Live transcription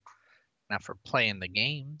not for playing the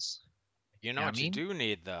games. You You know know what I what you mean? do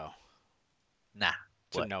need though? Nah.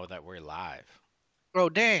 To What? know that we're live. Oh,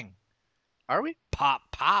 dang. Are we? Pop,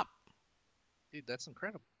 pop. Dude, that's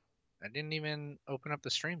incredible. I didn't even open up the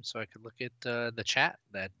stream so I could look at the chat.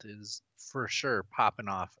 That is for sure popping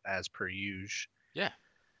off as per usual. Yeah,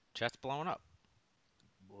 chat's blowing up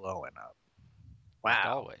Blowing up. like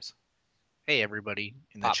Wow. always. Hey, everybody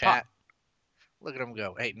in the Pop, pop. chat. Look at them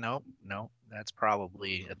go. Hey, no, no. That's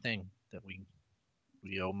probably a thing that we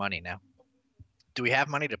owe money now. Do we have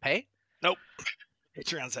money to pay? Nope.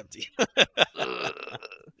 Patreon's empty.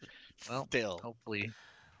 Well, Still. hopefully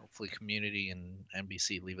community and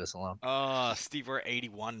NBC leave us alone. Steve, we're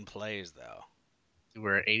 81 plays though.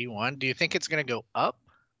 We're at 81. Do you think it's going to go up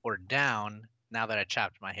or down now that I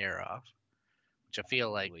chopped my hair off? Which I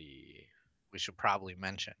feel like Holy. we should probably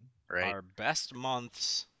mention, right? Our best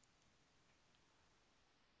months,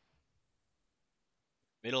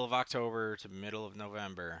 middle of October to middle of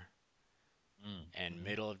November, and Mm-hmm.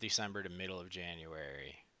 middle of December to middle of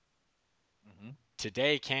January. Mm-hmm.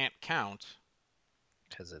 Today can't count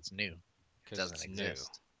Because it's new. It because doesn't it's new.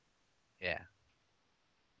 exist. Yeah.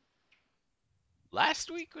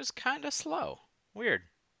 Last week was kind of slow. Weird.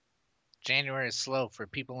 January is slow for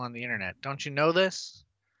people on the internet. Don't you know this?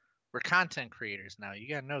 We're content creators now. You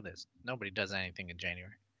gotta know this. Nobody does anything in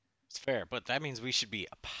January. It's fair, but that means we should be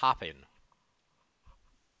popping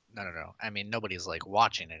No, no, no. I mean, nobody's like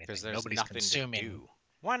watching because anything. there's Nobody's nothing to consuming. do.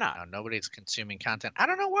 Why not? No, nobody's consuming content. I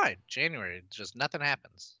don't know why. January, just nothing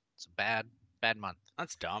happens. It's a bad month.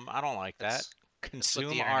 That's dumb. I don't like that. That's what the Consume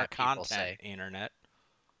our internet people content, say. internet.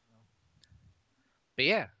 But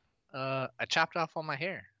yeah, I chopped off all my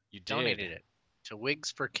hair. You did. Donated it to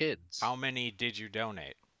Wigs for Kids. How many did you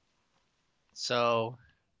donate? So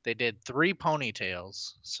they did 3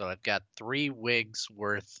 ponytails. So I've got 3 wigs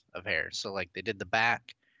worth of hair. So like they did the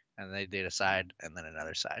back, and they did a side, and then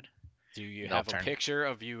another side. Do you They'll have a turn. picture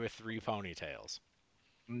of you with 3 ponytails?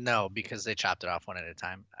 No, because they chopped it off one at a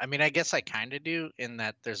time. I mean, I guess I kind of do in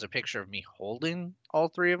that there's a picture of me holding all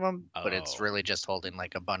 3 of them, but it's Oh, really just holding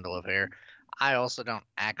like a bundle of hair. I also don't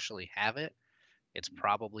actually have it. It's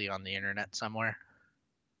probably on the internet somewhere.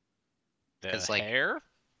 the Because like hair?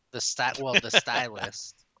 the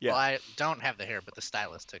stylist. Well, Yeah, I don't have the hair, but the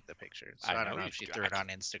stylist took the picture, so I I don't know know you. if she threw it I, on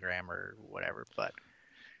Instagram or whatever. But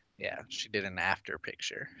yeah, she did an after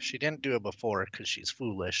picture. She didn't do it before because she's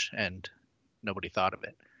foolish and nobody thought of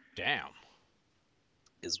it. damn,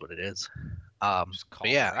 Is what it is. just But called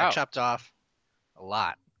yeah, her I out. chopped off a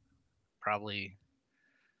lot. Probably,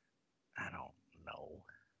 I don't know,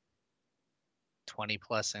 20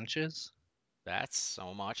 plus inches That's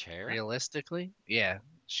so much hair. realistically. Yeah.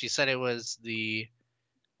 She said it was the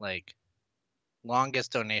like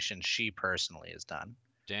longest donation she personally has done,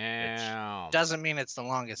 which Damn. doesn't mean it's the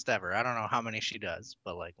longest ever. I don't know how many she does,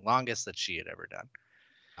 but like longest that she had ever done.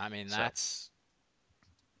 I mean, So, that's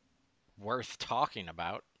worth talking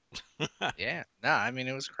about. yeah. No, I mean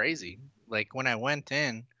it was crazy. Like when I went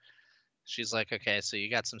in, she's like, "Okay, so you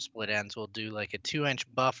got some split ends. We'll do like a 2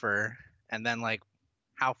 inch buffer and then like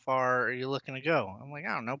how far are you looking to go?" I'm like,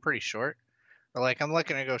 "I don't know, pretty short." Or like I'm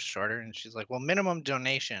looking to go shorter, and she's like, "Well, minimum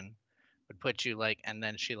donation would put you like," and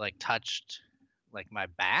then she like touched like my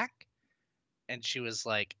back, and she was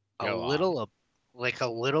like Go on. like a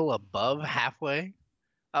little above halfway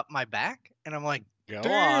up my back, and I'm like, Go on.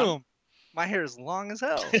 "Damn, my hair is long as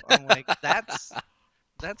hell." I'm like, "That's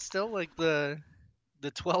still like the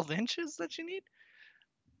 12 inches that you need."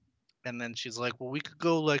 And then she's like, "Well, we could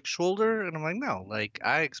go like shoulder," and I'm like, "No, like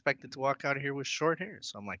I expected to walk out of here with short hair,"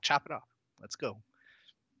 so I'm like, "Chop it off, let's go."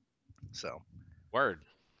 So Word.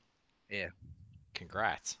 yeah.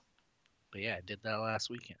 Congrats. But yeah, I did that last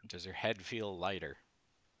weekend. Does your head feel lighter?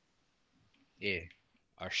 Yeah.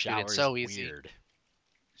 Our Dude, it's showers so easy. weird.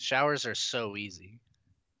 Showers are so easy.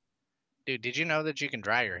 Dude, did you know that you can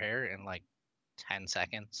dry your hair in like 10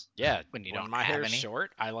 seconds Yeah, when you when don't my have hair's any?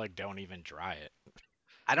 short, I like don't even dry it.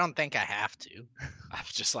 I don't think I have to. I'm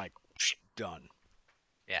just like done.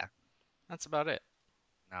 Yeah. That's about it.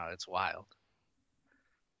 No, it's wild.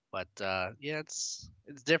 But yeah, it's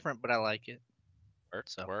different, but I like it. Word,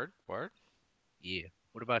 So, word, word. yeah.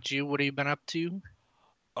 What about you? What have you been up to?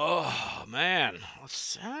 Oh man,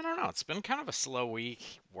 I don't know. It's been kind of a slow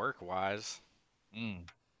week work-wise. Mm,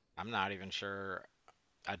 I'm not even sure.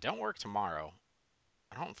 I don't work tomorrow.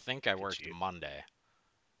 I don't think I look at worked you. Monday.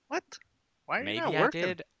 What? Why are you not Maybe I working?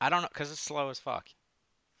 did. I don't know, cause it's slow as fuck.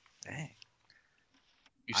 Dang.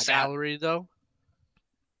 You I got. salary though?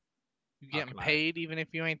 You How getting can I? paid even if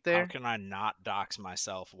you ain't How there? can I not dox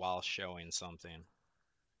myself while showing something?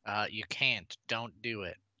 You can't. Don't do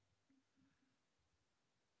it.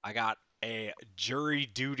 I got a jury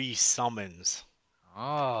duty summons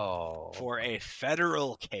Oh. for a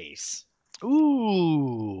federal case.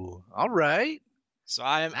 Ooh. All right. So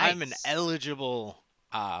I'm an Nice. eligible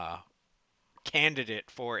candidate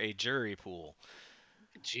for a jury pool,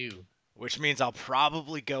 Look at you. which means I'll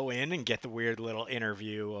probably go in and get the weird little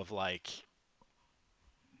interview of like,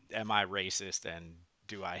 am I racist and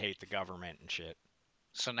do I hate the government and shit.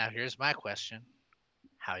 So now here's my question.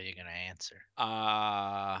 How are you gonna answer?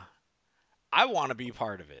 Uh, I want to be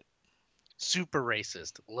part of it. Super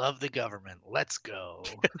racist. Love the government. Let's go.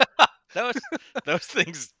 Those those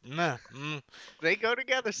things, meh, They go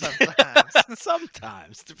together sometimes.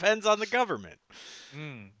 sometimes depends on the government.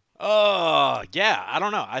 Mm. Oh yeah, I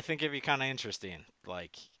don't know. I think it'd be kind of interesting.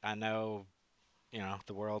 Like I know,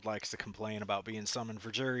 the world likes to complain about being summoned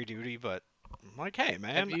for jury duty, but I'm like, hey Have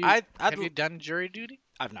man, you I'd have you done jury duty?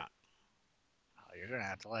 I've not. Oh, you're gonna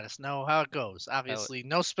have to let us know how it goes. Hell, Obviously,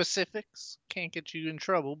 no specifics. Can't get you in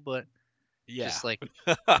trouble, but yeah, just like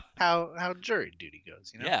how jury duty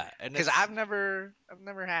goes, yeah, and Because I've never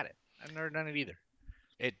had it. I've never done it either.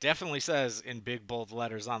 it definitely says in big bold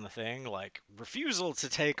letters on the thing, like refusal to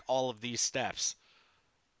take all of these steps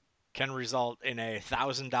can result in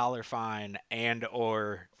 $1,000 fine and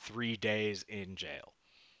or 3 days in jail.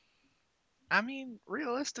 I mean,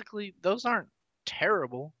 realistically, those aren't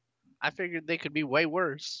terrible. I figured they could be way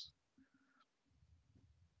worse.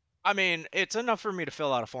 I mean, it's enough for me to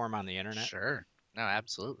fill out a form on the internet. Sure. No,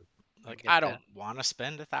 absolutely. I Like, get I that. don't want to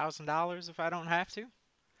spend $1,000 if I don't have to.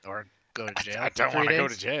 Or go to I jail for don't three want to go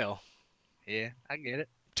to days. jail. Yeah, I get it.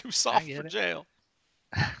 Too I soft for get it. jail.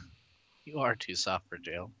 You are too soft for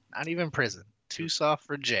jail. Not even prison. Too soft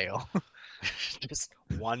for jail. Just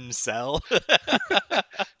one cell.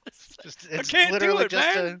 Just I it's can't do literally it,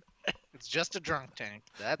 just man. a drunk tank.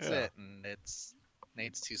 That's Yeah. it. And it's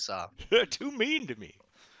Nate's too soft. Too mean to me.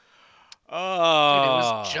 Dude, it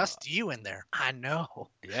was Oh, just you in there. I know.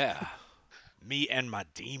 yeah. Me and my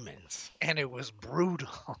demons. And it was brutal.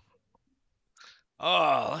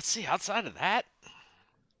 Oh, let's see. Outside of that,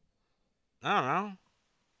 I don't know.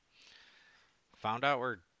 Found out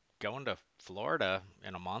we're going to Florida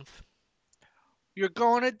in a month. You're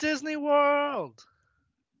going to Disney World,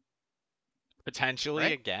 Potentially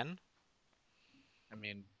right? again. I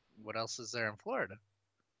mean, what else is there in Florida?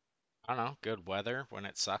 I don't know. Good weather when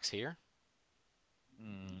it sucks here.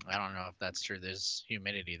 I don't know if that's true. There's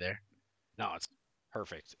humidity there. No, it's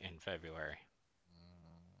perfect in February.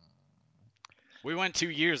 Mm. We went 2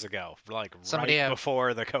 years ago, like Somebody right have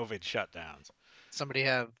before the COVID shutdowns. somebody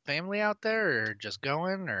have family out there, or just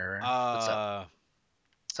going, or what's up? Uh,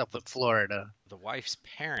 What's up the with Florida? the wife's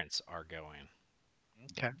parents are going,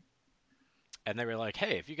 Okay. and they were like,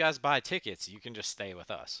 "Hey, if you guys buy tickets, you can just stay with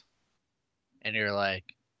us." And you're like,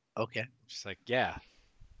 okay, She's like, "Yeah,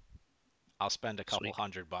 I'll spend a couple sweet.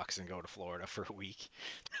 $100 and go to Florida for a week."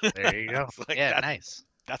 There you go. It's like Yeah, nice.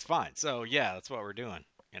 that's fine. So yeah, that's what we're doing.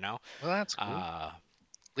 You know, Well, that's cool. uh,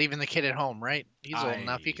 Leaving the kid at home, right? He's old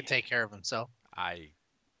enough. He I can take care of himself. I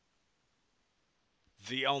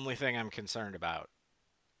the only thing I'm concerned about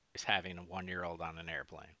is having a 1-year-old on an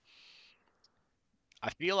airplane. I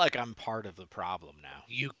feel like I'm part of the problem now.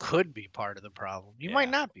 You could be part of the problem. You might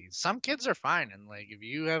Yeah. not be. Some kids are fine, and like if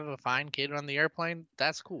you have a fine kid on the airplane,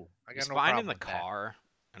 that's cool. I He's got no fine in problem the with that. car,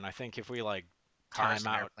 and I think if we like Cars time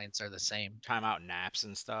and out airplanes are the same. time out naps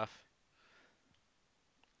and stuff.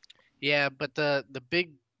 Yeah, but the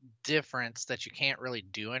big difference that you can't really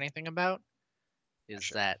do anything about is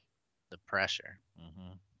Sure. that the pressure.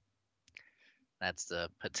 That's the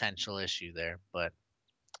potential issue there. But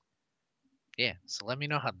yeah, so let me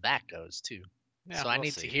know how that goes too. Yeah, So I we'll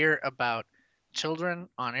need to see. hear about children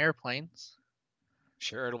on airplanes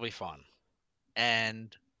Sure, it'll be fun.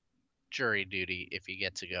 and jury duty if you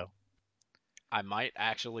get to go I might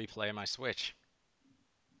actually play my Switch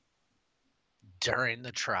during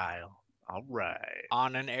the trial. All right.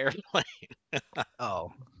 on an airplane.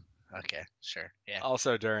 Oh, okay, sure. Yeah,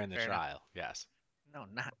 Also during the fair enough. trial. Yes. No,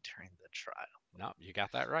 not during the trial. Nope, you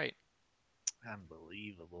got that right.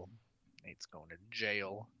 Unbelievable. Nate's going to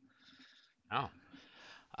jail. Oh.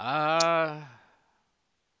 Uh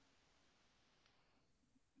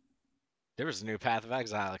there was a new Path of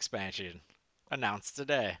Exile expansion announced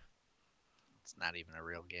today. It's not even a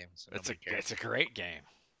real game, so It's a nobody it's cares. a great game.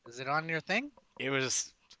 Is it on your thing? It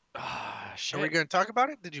was Are we shit. going to talk about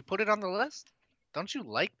it? Did you put it on the list? Don't you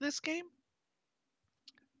like this game?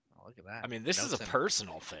 Oh, look at I that. mean, this is a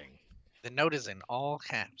personal thing. The note is in all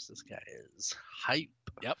caps. This guy is hype.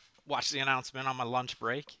 Yep. Watched the announcement on my lunch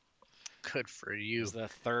break. Good for It was you. the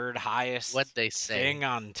third What highest they say thing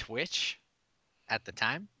on Twitch. at the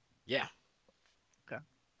time? Yeah. Okay.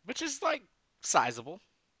 which is like sizable.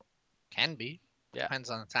 Can be. Yeah. Depends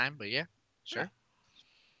on the time, but yeah, Yeah. sure.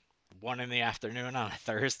 1 in the afternoon on a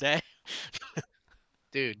Thursday.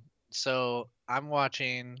 Dude, so I'm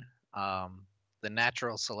watching um the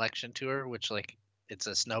Natural Selection Tour, which like it's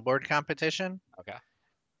a snowboard competition Okay.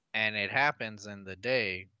 and it happens in the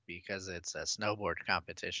day because it's a snowboard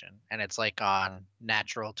competition and it's like on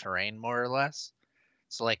natural terrain more or less.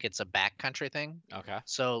 So like it's a backcountry thing. Okay.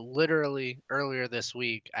 So literally earlier this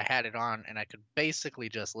week I had it on and I could basically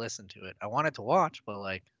just listen to it. I wanted to watch, but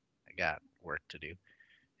like I got work to do.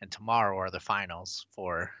 And tomorrow are the finals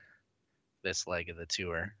for this leg of the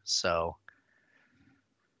tour. So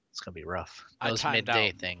it's gonna be rough. I Those timed midday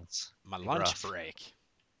out things my be lunch rough. break,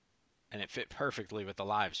 and it fit perfectly with the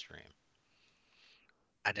live stream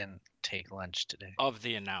I didn't take lunch today. of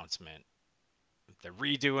the announcement. They're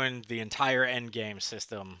redoing the entire endgame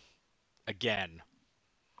system again.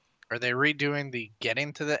 Are they redoing the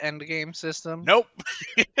getting to the end game system? Nope.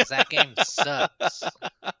 'Cause that game sucks.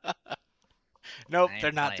 Nope, I they're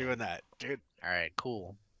ain't not playing. doing that, dude. All right,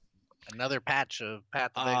 cool. Another patch of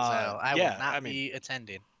Path of Exile. I will Yeah, I not mean, be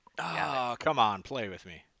attending. Got it. oh, come on, play with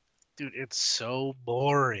me. Dude, it's so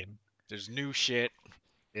boring. There's new shit.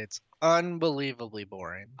 It's unbelievably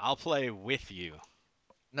boring. I'll play with you.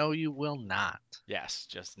 No, you will not. Yes,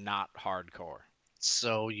 just not hardcore.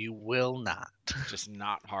 So you will not. Just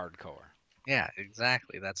not hardcore. Yeah,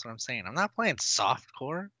 exactly. That's what I'm saying. I'm not playing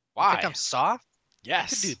softcore. You think I'm Why? soft? I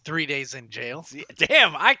could do Yes. 3 days in jail. See,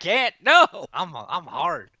 damn, I can't. No. I'm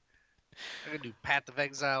hard. I could do Path of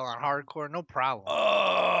Exile on hardcore, no problem. Oh,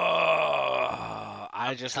 I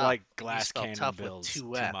I'm just tough, like and you glass spell cannon tough with builds two too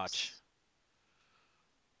much. F's.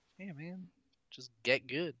 Yeah, man. Just get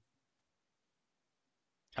good.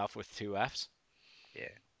 Tough with two F's. Yeah,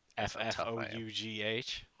 F that's how F tough O I am. U G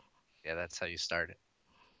H. Yeah, that's how you start it.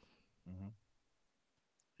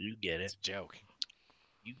 You get It's it. a joke.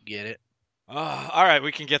 You get it. Oh, all right,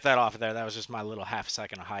 we can get that off of there. That was just my little half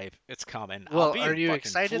second of hype. It's coming. I'll Well, be are in you fucking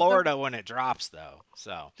excited though? Florida when it drops, though.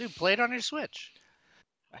 So Dude, play it on your Switch.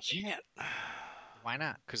 I can't. Why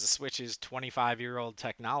not? Because the Switch is 25-year-old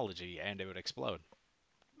technology and it would explode.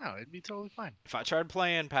 No, it'd be totally fine. If I tried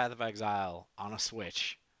playing Path of Exile on a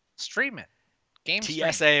Switch, Stream it. Game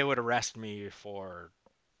stream. TSA would arrest me for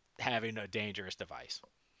having a dangerous device.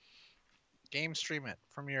 Game stream it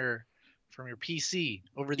from your PC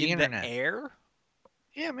over the In the internet. air?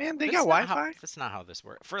 Yeah, man, they got Wi-Fi. That's not how this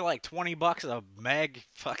works. For like $20 a meg,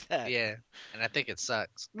 fuck that. Yeah, and I think it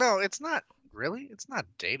sucks. No, it's not really. It's not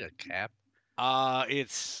data cap. I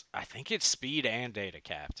think it's speed and data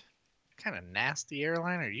capped. What kind of nasty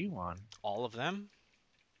airline are you on? All of them.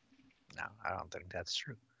 No, I don't think that's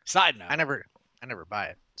true. Side note, I never buy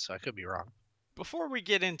it, so I could be wrong. before we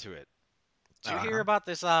get into it, did you hear Uh-huh. about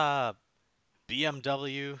this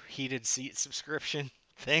BMW heated seat subscription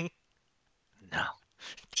thing? No.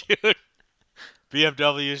 Dude,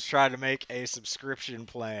 BMW's trying to make a subscription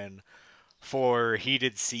plan for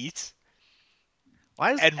heated seats.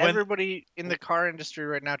 Why is And everybody in the car industry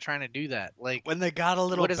right now trying to do that? Like, when they got a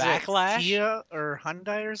little what is it? backlash, Kia or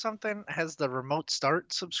Hyundai or something has the remote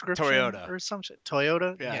start subscription Toyota. or some shit.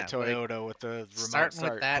 Toyota? Yeah, Yeah, like Toyota with the remote starting with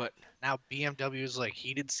start. that. But Now BMW's like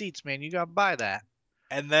heated seats, man. You gotta buy that.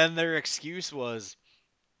 and then their excuse was,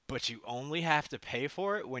 but you only have to pay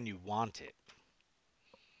for it when you want it.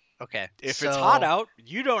 Okay, If it's hot so out,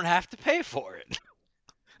 you don't have to pay for it.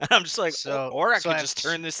 And I'm just like, so or I so I could have just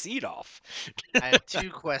turn the seat off. I have two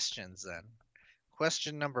questions then.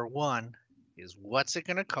 Question number one is what's it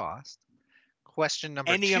gonna cost? Question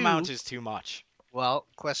number Any two, amount is too much. well,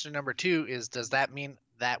 question number two is does that mean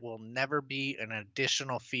that will never be an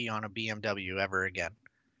additional fee on a BMW ever again?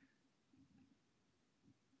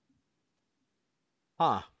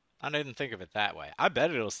 Huh. I didn't think of it that way. I bet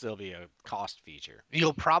it'll still be a cost feature.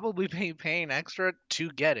 You'll probably be paying extra to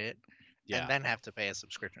get it Yeah. and then have to pay a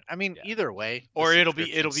subscription. I mean, Yeah. either way, the Or it'll be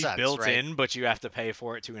subscription sucks, built right? in, but you have to pay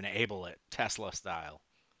for it to enable it, Tesla style.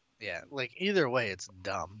 Yeah, like either way, it's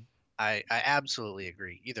dumb. I absolutely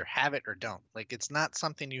agree. Either have it or don't. Like it's not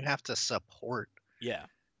something you have to support. Yeah.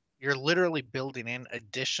 You're literally building in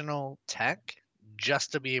additional tech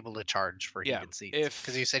just to be able to charge for Yeah. heated seats.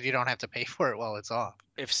 Because you If said you don't have to pay for it while it's off.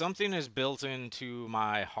 if something is built into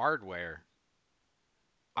my hardware,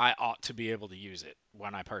 I ought to be able to use it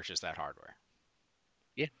when I purchase that hardware.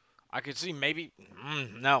 Yeah. I could see maybe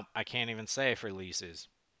no, I can't even say for leases.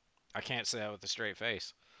 I can't say that with a straight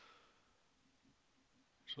face.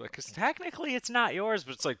 Because technically it's not yours,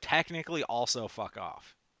 but it's like technically also fuck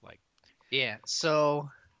off. Like Yeah. So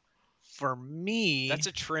for me, that's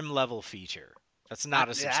a trim level feature. That's not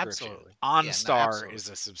a Yeah, subscription. absolutely. Yeah, no, OnStar absolutely. is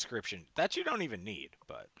a subscription that you don't even need,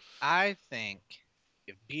 but I think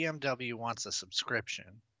if BMW wants a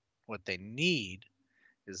subscription, what they need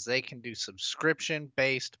is they can do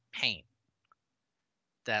subscription-based paint,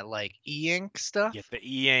 that like e-ink get stuff, the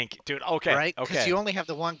e-ink, dude. Okay, right? Because okay. you only have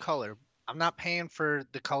the one color. I'm not paying for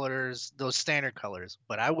the colors, those standard colors,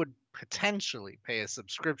 but I would potentially pay a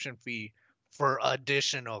subscription fee for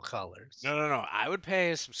additional colors. No, no, no. I would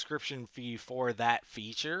pay a subscription fee for that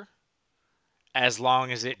feature as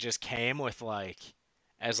long as it just came with like,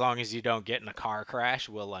 as long as you don't get in a car crash,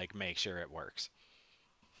 we'll like make sure it works.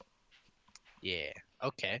 Yeah.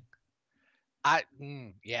 Okay.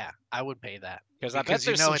 Yeah, I would pay that Because I bet because you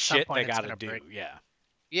there's know some at some shit they point it's got to gonna break. do. Yeah.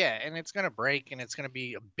 Yeah, and it's gonna break, and it's gonna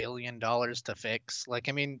be $1 billion to fix. Like,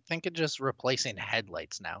 I mean, think of just replacing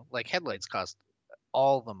headlights now. Like, headlights cost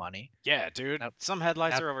all the money. Yeah, dude. Now, Some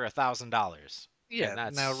headlights now, are over $1,000, and yeah, now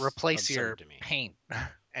that's replace absurd your to me. paint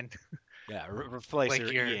and Yeah, replace like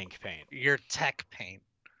your e-ink paint. your tech paint.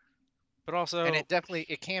 But And also,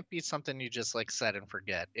 it can't be something you just like set and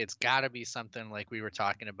forget. It's got to be something like we were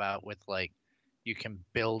talking about with like you can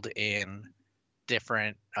build in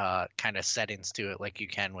different kind of settings to it like you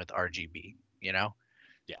can with RGB, you know?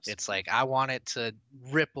 yes, It's like I want it to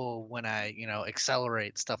ripple when I,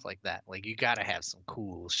 accelerate, stuff like that. Like you got to have some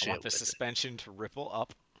cool I want shit the with it. suspension to ripple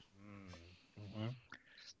up. Mm-hmm.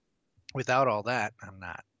 Without all that, I'm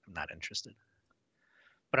not interested.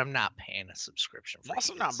 But I'm not paying a subscription I'm for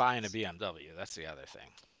also heated not buying a seats. BMW. That's the other thing.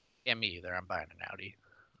 Yeah, me either. I'm buying an Audi.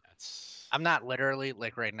 That's I'm not literally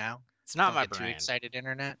like right now. it's not Don't my get too brand. excited,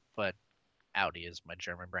 internet, but Audi is my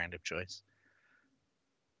German brand of choice.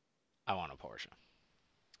 I want a Porsche.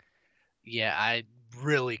 Yeah, I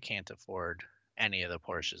really can't afford any of the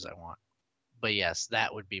Porsches I want. But yes,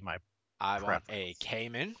 that would be my I want a preference.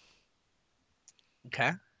 Cayman.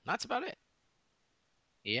 Okay. That's about it.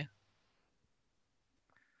 Yeah.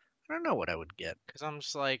 I don't know what I would get Because I'm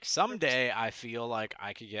just like, someday I feel like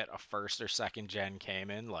I could get a first or second gen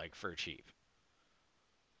Cayman, like for cheap.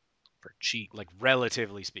 for cheap. Like,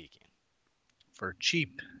 relatively speaking. For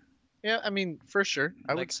cheap. Yeah, I mean, for sure.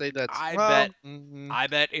 I would Like, say that's I bet, well, I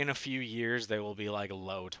bet in a few years they will be like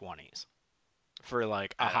low 20s for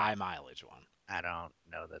like a I high don't mileage one. I don't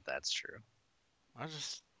know that that's true.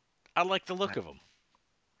 I like the I, look of them.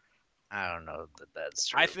 I don't know that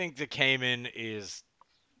that's I true. think the Cayman is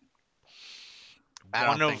I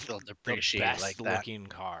one don't think of they'll the depreciate like best that. looking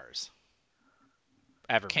cars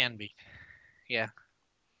ever Can made. be. Yeah.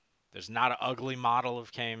 There's not an ugly model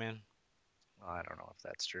of Cayman. Well, I don't know if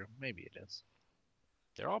that's true. Maybe it is.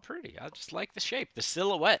 They're all pretty. I just like the shape, the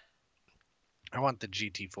silhouette. I want the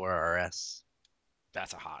GT4 RS.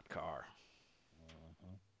 That's a hot car.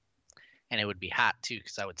 Mhm. And it would be hot too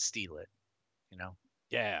because I would steal it, you know?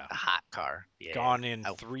 Yeah. A hot car. Yeah. Gone in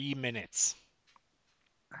 3 minutes.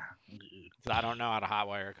 Dude. I don't know how to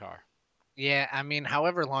hotwire a car. Yeah, I mean,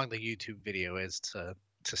 however long the YouTube video is to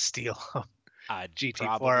steal a I'd GT4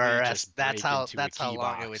 probably RS, just break into a that's how key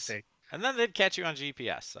long it would box. take. And then they'd catch you on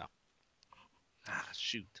GPS, so. Ah,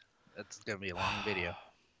 shoot. That's gonna be a long video.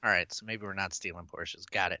 All right, so maybe we're not stealing Porsches.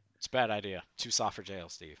 Got it. It's a bad idea. Too soft for jail,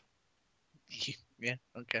 Steve. Yeah,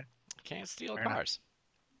 okay. Can't steal Fair enough. cars.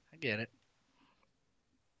 I get it.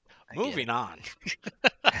 I get it. Moving on.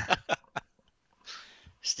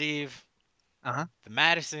 Steve, Uh-huh. the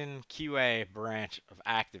Madison QA branch of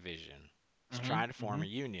Activision is Mhm. trying to form Mhm. a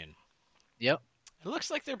union. Yep. It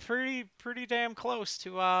looks like they're pretty damn close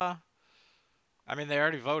to I mean they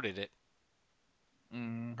already voted it or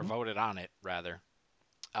Mhm. voted on it rather.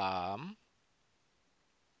 Um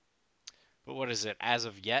but what is it? As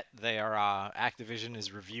of yet, they are Activision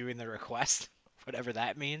is reviewing the request, whatever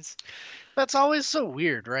that means. That's always so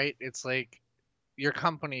weird, right? It's like your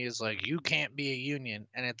company is like, you can't be a union,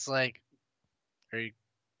 and it's like, are you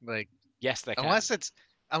like Yes, they can.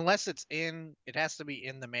 unless it's in it has to be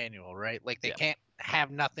in the manual, right? Like they Yeah. can't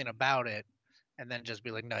have nothing about it and then just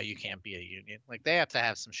be like, no, you can't be a union. Like they have to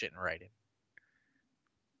have some shit in writing,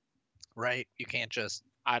 right? You can't just.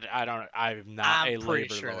 I don't I'm not I'm a pretty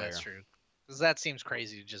labor sure that's lawyer. true. Because that seems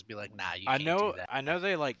crazy to just be like, nah, you I can't do know that. I know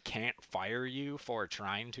they like can't fire you for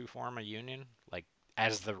trying to form a union, like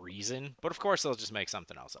as the reason, but of course they'll just make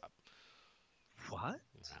something else up. What?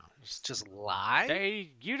 You know, Just lie?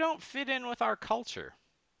 you don't fit in with our culture.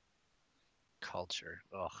 Culture.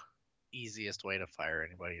 Ugh. Easiest way to fire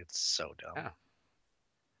anybody. It's so dumb. Yeah.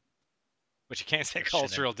 But you can't say That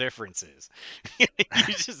shouldn't. cultural differences. You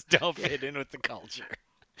just don't Yeah. fit in with the culture.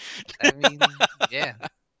 I mean, yeah,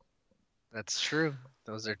 that's true.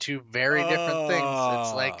 Those are two very different things.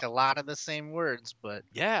 It's like Oh, a lot of the same words, but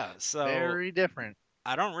yeah. So very different.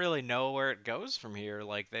 I don't really know where it goes from here.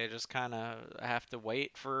 Like they just kind of have to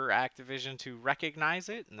wait for Activision to recognize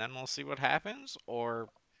it, and then we'll see what happens, or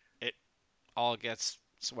it all gets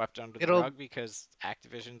swept under the It'll rug because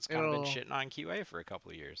Activision's kind of been it'll shitting on QA for a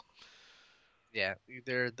couple of years. yeah,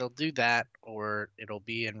 either they'll do that or it'll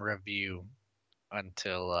be in review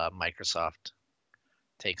until Microsoft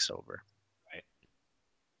takes over. Right.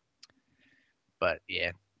 But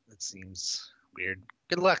yeah, it seems weird.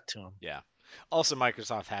 Good luck to them. Yeah. Also,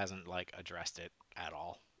 Microsoft hasn't like addressed it at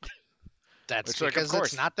all. That's Which, like, of because it's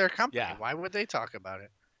course, not their company. yeah. Why would they talk about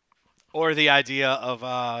it? Or the idea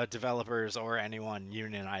of developers or anyone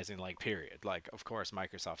unionizing, like, period. Like, of course,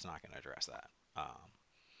 Microsoft's not going to address that.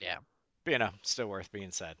 Yeah, But, you know, still worth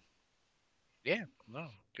being said. yeah. No,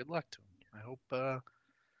 good luck to them.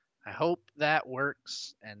 I hope that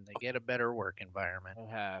works and they get a better work environment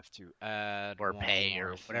I have to add or one pay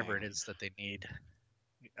more or whatever it thing. is that they need.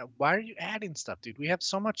 Why are you adding stuff, dude? We have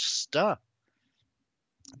so much stuff.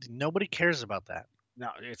 Nobody cares about that. No,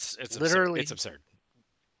 it's absurd. It's Literally, absurd.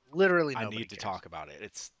 literally I nobody need to cares. talk about it.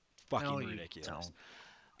 It's No, fucking you ridiculous. don't.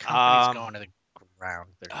 Companies Um, going to the ground.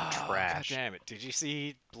 They're oh, god trash. damn it. Did you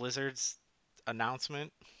see Blizzard's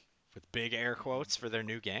announcement with big air quotes for their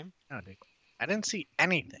new game? No, dude. I didn't see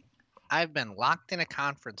anything. I've been locked in a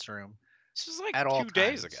conference room This was like at all 2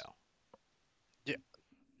 days times. ago. Yeah,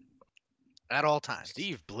 at all times.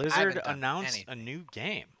 Steve, I Blizzard haven't done announced a anything. new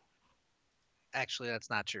game. Actually, that's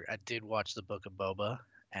not true. I did watch the Book of Boba,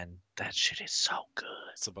 and that shit is so good.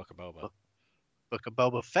 It's the Book of Boba. Book of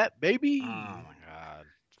Boba Fett, Oh baby. my god.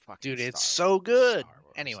 Fucking Dude, it's Star so good. Star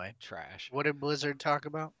Wars. Anyway, Trash. what did Blizzard talk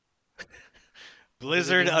about? What are they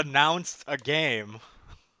Blizzard doing? announced a game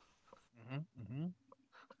Mm-hmm.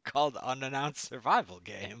 called Unannounced Survival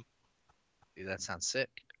Game. Dude, that sounds sick.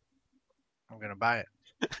 I'm gonna buy it.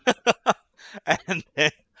 And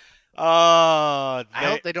then oh I they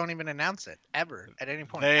hope they don't even announce it ever at any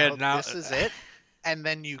point. I they hope announced this is it, and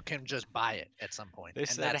then you can just buy it at some point, they and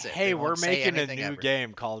said, that's it. "Hey, They we're won't say making a anything new ever.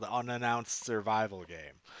 game called Unannounced Survival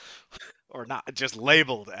Game." Or not just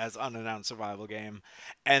labeled as Unannounced Survival Game.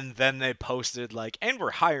 And then they posted like, "And we're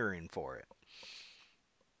hiring for it."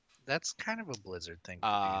 That's kind of a Blizzard thing to do,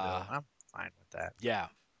 Uh though. I'm fine with that. yeah.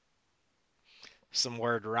 Some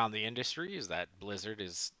word around the industry is that Blizzard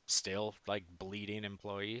is still like bleeding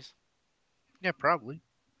employees. Yeah, probably.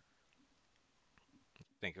 I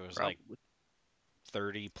think it was like Probably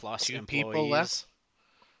 30 plus 2 people left. employees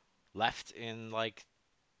left in like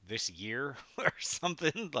this year or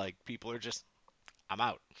something. Like people are just, I'm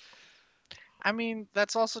out. I mean,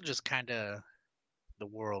 that's also just kind of the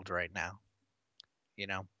world right now, you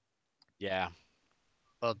know. Yeah.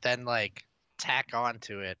 But then, like, tack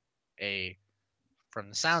onto it a, from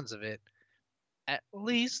the sounds of it, at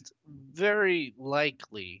least very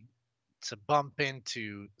likely to bump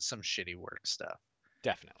into some shitty work stuff.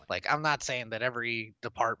 Definitely. Like, I'm not saying that every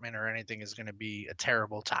department or anything is going to be a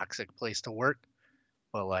terrible, toxic place to work,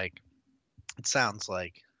 but like, it sounds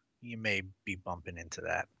like you may be bumping into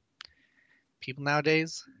that. People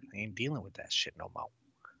nowadays, they ain't dealing with that shit no more.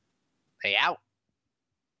 They out.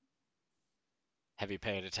 Have you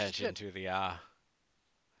paid attention Shit. to the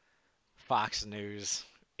Fox News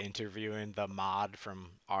interviewing the mod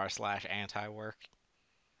from r slash anti work?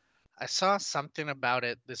 I saw something about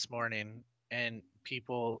it this morning, and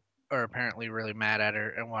people are apparently really mad at her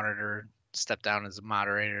and wanted her to step down as a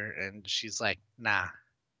moderator, and she's like, nah.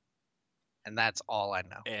 And that's all I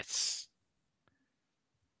know. It's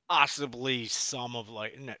possibly some of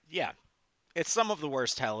like, yeah, it's some of the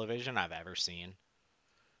worst television I've ever seen.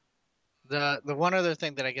 The one other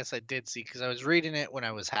thing that I guess I did see, because I was reading it when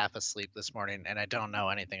I was half asleep this morning, and I don't know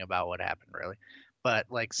anything about what happened really, but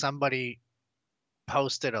like somebody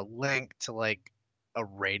posted a link to like a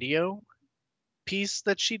radio piece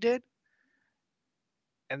that she did,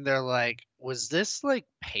 and they're like, was this like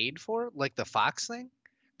paid for, like the Fox thing?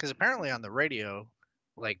 Because apparently on the radio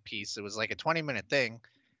like piece, it was like a 20-minute thing,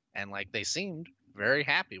 and like they seemed very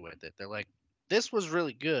happy with it. They're like, this was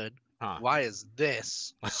really good. Huh. Why is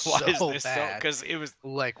this Why is so this so? bad? Because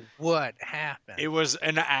Like, what happened? it was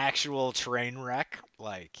an actual train wreck.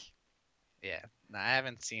 Like Yeah, no, I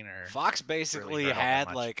haven't seen her Fox really basically heard all that had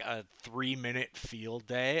much. like a 3 minute field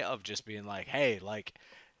day of just being like, hey, like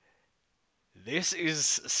this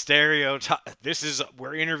is stereotype. This is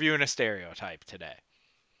we're interviewing a stereotype today.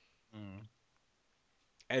 Mm.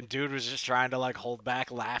 And dude was just trying to like hold back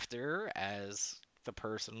laughter as the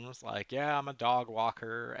person was like, "Yeah, I'm a dog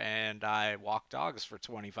walker and I walk dogs for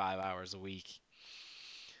 25 hours a week.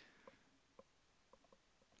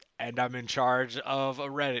 And I'm in charge of a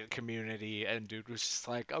Reddit community." And dude was just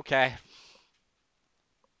like, "Okay."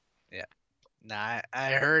 Yeah, Nah,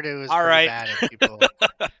 I heard it was All pretty right. bad and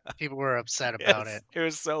people were upset about Yes, it. it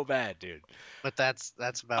was so bad, dude. But that's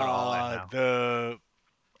about all I know.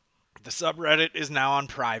 The subreddit is now on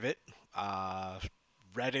private. Uh,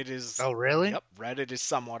 Reddit is, Oh, really? yep, Reddit is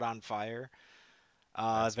somewhat on fire.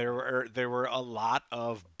 That's funny. There were a lot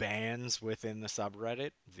of bans within the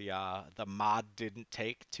subreddit. The mod didn't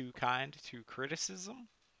take too kind to criticism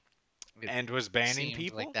It and was banning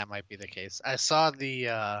seemed like people. that might be the case. I saw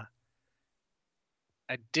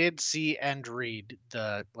I did see and read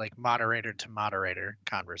the like moderator to moderator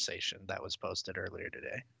conversation that was posted earlier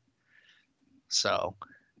today. So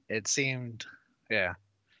it seemed, yeah,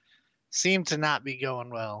 seemed to not be going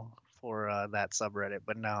well for that subreddit.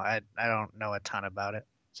 But no, I don't know a ton about it.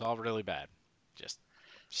 It's all really bad. Just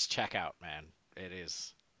just check out, man. It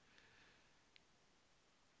is.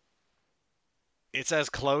 It's as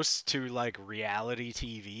close to like reality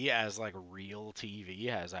TV as like real TV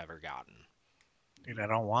has ever gotten. Dude, I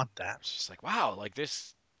don't want that. It's just like, wow, like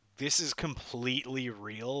this is completely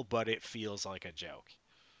real, but it feels like a joke.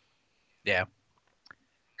 Yeah,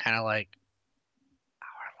 kind of like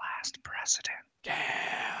our last president.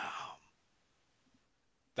 Damn.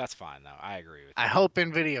 That's fine though. I agree with I you. hope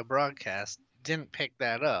NVIDIA broadcast didn't pick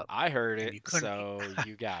that up, I heard and it, you couldn't. so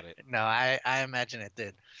you got it. No, I imagine it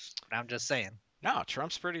did, but I'm just saying No,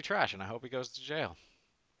 Trump's pretty trash, and I hope he goes to jail.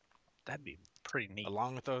 that'd be pretty neat.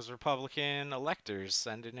 Along with those Republican electors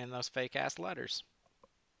sending in those fake ass letters.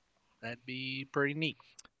 That'd be pretty neat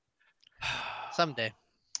someday.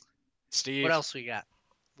 What Steve, else we got?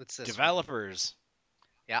 What's this one? developers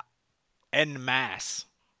Yeah. en masse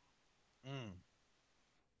Mm.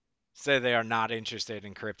 say they are not interested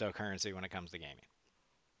in cryptocurrency when it comes to gaming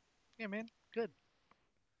Yeah, man. Good.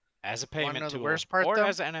 as a Want to payment know the tool worst part or though?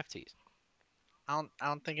 as NFTs. I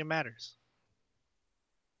don't think it matters.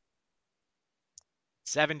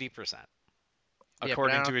 70%, Yeah,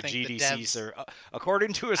 but I according don't to a think the GDC devs.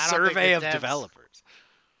 according to a I don't think the survey of devs. developers.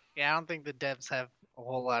 Yeah, I don't think the devs have a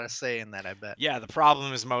whole lot of say in that. I bet. Yeah, the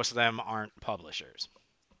problem is most of them aren't publishers.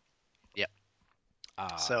 Yep. Uh,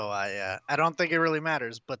 So I don't think it really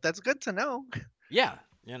matters, but that's good to know. yeah,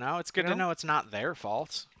 it's You good to know? know it's not their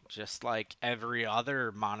fault, just like every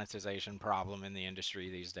other monetization problem in the industry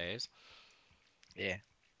these days. Yeah.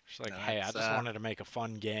 It's like, No, hey, I it's just wanted to make a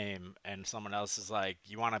fun game, and someone else is like,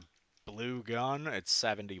 you want a blue gun? It's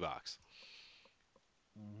 $70.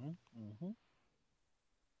 hmm hmm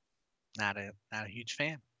not a huge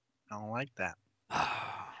fan. I don't like that.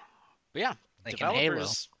 But yeah, Like in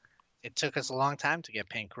Halo, developers it took us a long time to get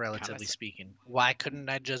pink, kind of relatively speaking. Why couldn't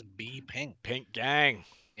I just be pink? pink gang.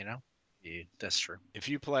 You know? Yeah, that's true. If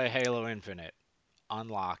you play Halo Infinite,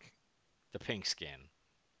 unlock the pink skin.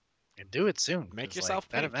 And do it soon, Make because like yourself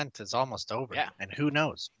that pink. event is almost over, Yeah, and who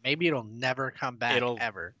knows? Maybe it'll never come back it'll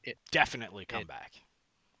ever. definitely come It. back.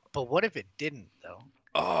 But what if it didn't though?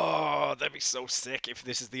 Oh, that'd be so sick if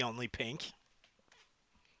this is the only pink.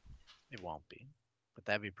 It won't be, but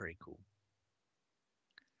that'd be pretty cool.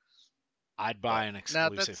 I'd buy But an no, exclusive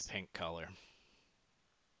that's pink color.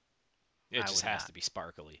 It I just would has not. to be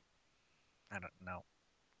sparkly. I don't know.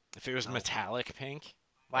 If it was No. metallic pink,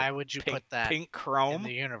 like Why would you pink put that pink in chrome,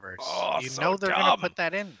 the universe? oh, You so know they're gonna dumb. put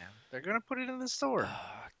that in now. They're gonna put it in the store.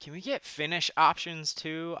 Can we get finish options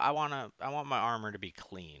too? I want my armor to be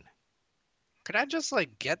clean. Could I just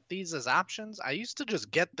like get these as options? I used to just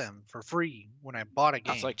get them for free when I bought a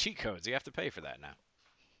No, it's like game. cheat codes. You have to pay for that now.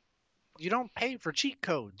 You don't pay for cheat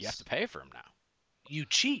You have to codes. pay for them now. You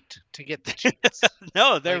cheat to get the cheats.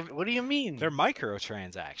 No, Like, what do you they're mean?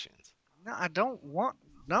 microtransactions. No, I don't want.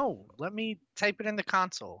 No, let me type it in the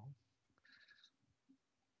console.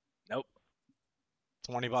 Nope.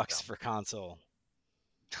 20 It's bucks dumb. for console.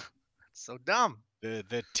 It's so dumb.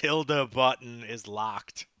 The tilde button is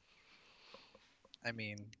locked. I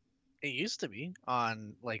mean, it used to be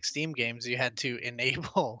on like Steam games. You had to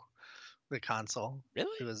enable the console.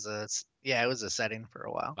 It Really? was yeah, it was a setting for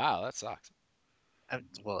a while. Wow, that sucks.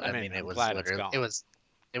 Well, I I mean, mean, it I'm was glad it's literally gone.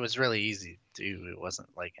 it was really easy to do. It wasn't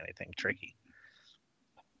like anything tricky.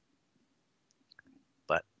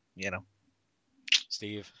 But you know,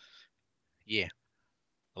 Steve, yeah,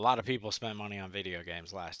 a lot of people spent money on video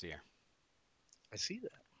games last year. I see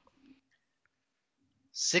that.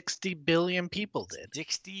 60 billion people did.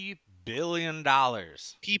 $60 billion.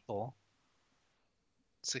 People,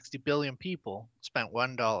 60 billion people spent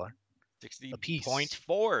 $1 a piece.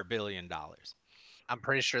 $60.4 billion. I'm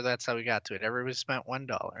pretty sure that's how we got to it. Everybody spent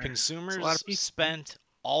 $1. It's a lot Consumers of people, man. spent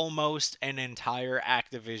almost an entire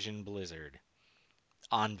Activision Blizzard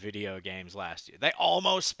on video games last year. They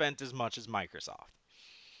almost spent as much as Microsoft.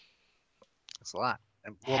 It's a lot.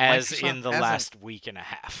 Well, Has Microsoft in the hasn't. last week and a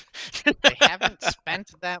half. They haven't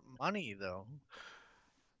spent that money though.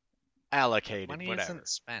 That Allocated, money whatever. isn't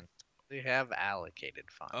spent. They have allocated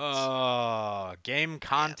funds. Oh, game Yeah, that's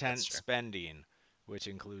content true. spending, which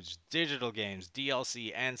includes digital games,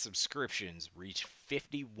 DLC, and subscriptions, reached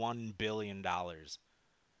 $51 billion,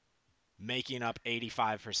 making up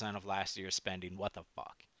 85% of last year's spending. What the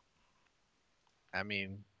fuck? I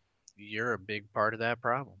mean, you're a big part of that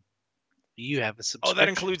problem. You have a Oh, that subscription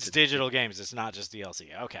includes to digital games. It's not just DLC.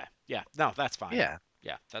 Okay. Yeah. No, that's fine. Yeah.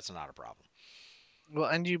 Yeah, that's not a problem. Well,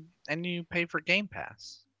 and you pay for Game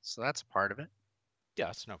Pass, so that's a part of it. Yeah,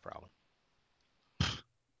 it's no problem.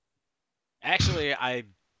 Actually, I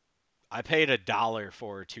paid $1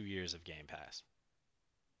 for 2 years of Game Pass.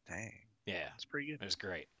 Dang, Yeah, that's pretty good. it was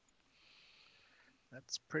great.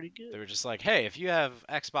 That's pretty good. They were just like, hey, if you have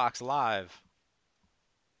Xbox Live,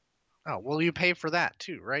 Oh, well, you pay for that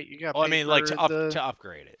too, right? You got to well, I pay mean, like for the to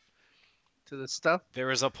upgrade it. to the stuff. There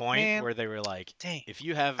was a point Man, where they were like, dang, if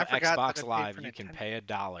you have I forgot that Xbox I paid Live, for you can Nintendo. pay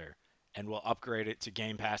 $1 and we'll upgrade it to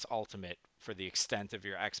Game Pass Ultimate for the extent of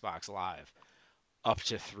your Xbox Live up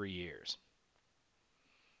to 3 years.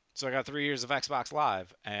 So I got 3 years of Xbox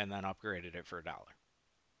Live and then upgraded it for $1.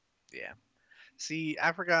 Yeah. See,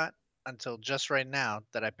 I forgot until just right now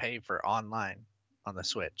that I pay for online on the Yep,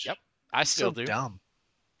 Switch. I It's still so do. dumb.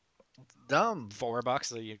 It's dumb.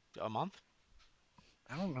 $4 a month,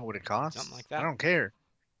 I don't know what it something like costs. I that. don't care.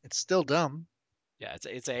 It's still dumb. Yeah,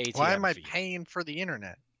 it's a Why am ATM I fee paying for the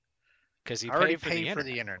internet? because you I already pay for the paid for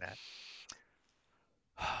the internet.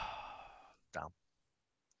 internet. Dumb.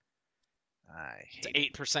 I It's an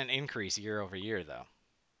hate it. 8% increase year over year, though,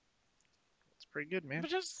 It's pretty good, man.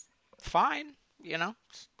 which is fine. You know,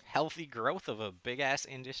 healthy growth of a big ass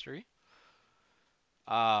industry.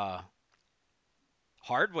 Uh,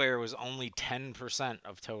 hardware was only 10%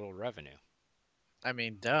 of total revenue. I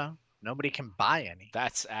mean, duh. Nobody can buy any.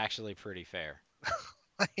 That's actually pretty fair.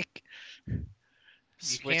 Like, you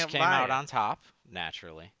Switch can't came buy out it. on top,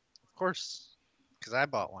 naturally. Of course, because I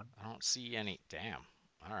bought one. I don't see any. Damn.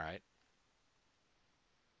 All right.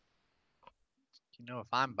 You know, if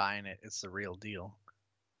I'm buying it, it's the real deal.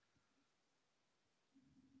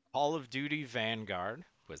 Call of Duty Vanguard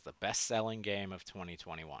was the best selling game of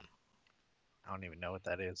 2021. I don't even know what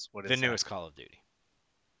that is. What The is that? newest Call of Duty.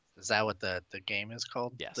 Is that what the game is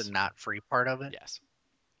called? The Yes. not free part of it? Yes.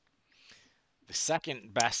 The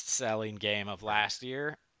second best selling game of last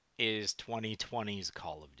year is 2020's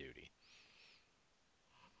Call of Duty.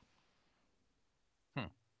 Hmm.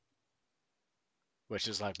 Which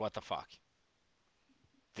is like, what the fuck?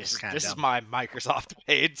 That's kind of This is dumb. my Microsoft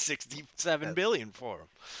paid 67 billion for them.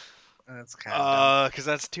 That's kind of dumb. Because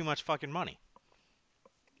that's too much fucking money.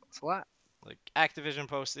 It's a lot. Like Activision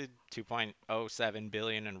posted 2.07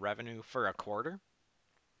 billion in revenue for a quarter.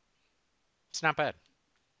 It's not bad,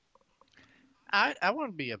 I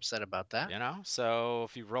wouldn't be upset about that. you know. So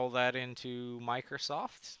if you roll that into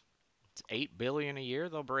Microsoft, it's 8 billion a year.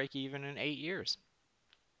 They'll break even in 8 years.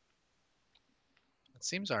 It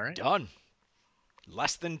seems all right. Done.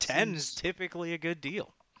 Less than 10 is Seems typically a good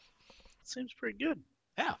deal. seems pretty good.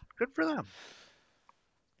 Yeah. Good for them.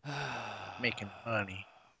 Making money.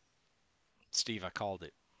 Steve, I called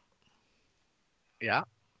it. Yeah,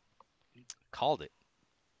 Called it.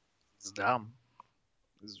 it's dumb.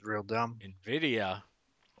 It's real dumb. Nvidia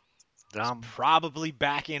It's dumb. probably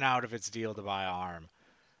backing out of its deal to buy ARM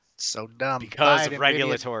It's so dumb. because Buy of it, NVIDIA.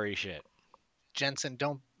 regulatory shit. Jensen,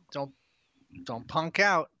 don't punk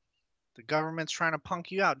out. The government's trying to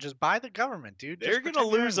punk you out. Just buy the government, dude. They're Just going to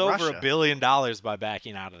pretend you're lose in over Russia. $1 billion by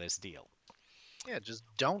backing out of this deal. Yeah, just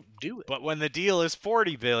don't do it. But when the deal is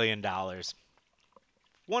 $40 billion,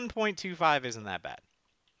 1.25 isn't that bad.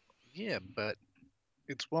 Yeah, but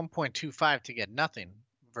it's 1.25 to get nothing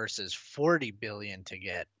versus 40 billion to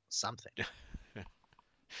get something.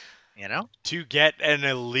 You know? To get an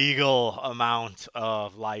illegal amount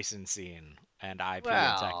of licensing and IP and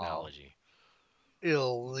Well, technology in a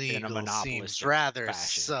illegal seems monopolistic rather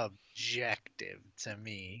fashion. subjective to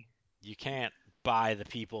me. You can't buy the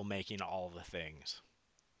people making all the things.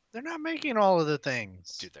 They're not making all of the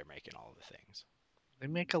things. Dude, they're making all the things. They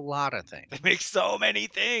make a lot of things. They make so many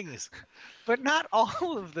things. But not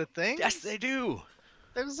all of the things. Yes, they do.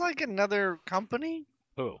 There's like another company,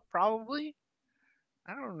 Who? probably.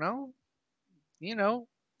 I don't know. You know,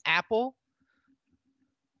 Apple.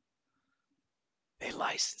 They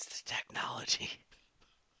license the technology.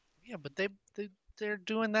 Yeah, but they're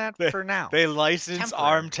doing that They, for now. they license Temporary.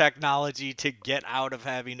 ARM technology to get out of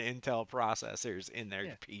having Intel processors in their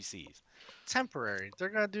Yeah. PCs. Temporary. They're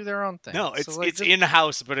gonna do their own thing. No, So, like, it's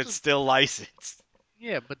in-house, but it's just- still licensed.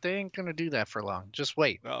 Yeah, but they ain't gonna do that for long. Just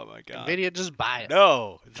wait. Oh my god. Nvidia, just buy it.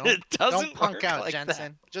 No, Don't it don't doesn't punk work out, like that.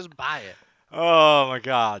 Jensen. Just buy it. Oh my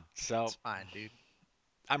god. So It's fine, dude.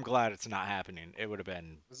 I'm glad it's not happening. It would have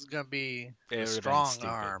been This is gonna be it the would have been strong stupid.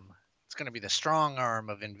 arm. It's gonna be the strong arm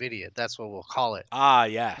of Nvidia. That's what we'll call it. Ah,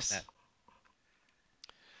 yes. That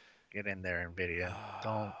get in there, Nvidia.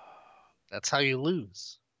 Don't. That's how you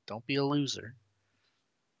lose. Don't be a loser.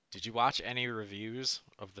 Did you watch any reviews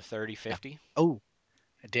of the Yeah. 3050? Oh,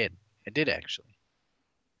 I did. I did actually.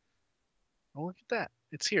 Oh, look at that.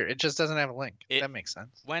 It's here. It just doesn't have a link. It That makes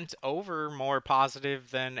sense. went over more positive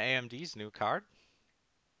than AMD's new card.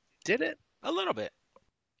 Did it? A little bit.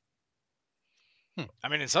 Hmm. I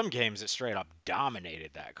mean, in some games, it straight up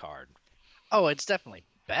dominated that card. Oh, it's definitely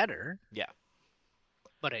better, Yeah.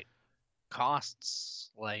 but it costs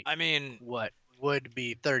like I mean, what would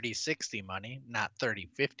be 3060 money, not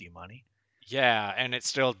 3050 money. yeah, and it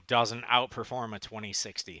still doesn't outperform a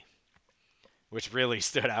 2060, which really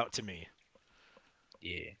stood out to me.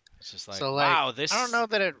 Yeah. It's just like, So like, wow, I don't this know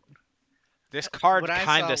that it. this What card I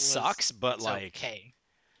kind saw of was sucks, but it's like okay.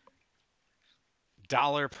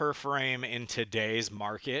 dollar per frame in today's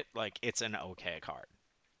market, like it's an okay card.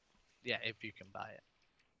 Yeah, if you can buy it.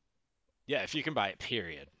 Yeah, if you can buy it,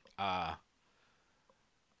 period. Uh,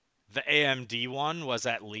 the AMD one was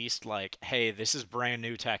at least like, hey, this is brand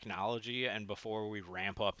new technology, and before we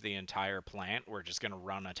ramp up the entire plant, we're just gonna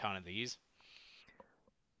run a ton of these.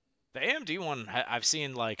 The AMD one, I've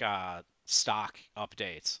seen like stock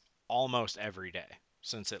updates almost every day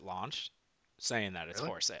since it launched, saying that it's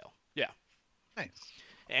Really? for sale. Yeah, Nice.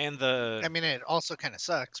 and I mean, it also kind of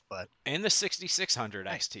sucks, but the 6600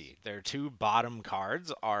 nice. XT, their two bottom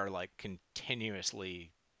cards are like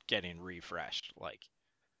continuously getting refreshed, like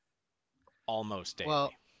almost Well,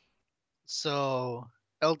 daily. so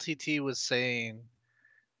LTT was saying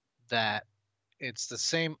that it's the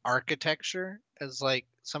same architecture as like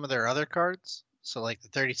some of their other cards. So like the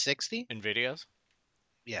 3060, Nvidia's,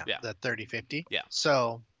 yeah, yeah, the 3050. yeah,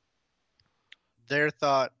 So their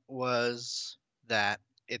thought was that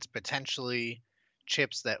it's potentially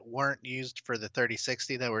chips that weren't used for the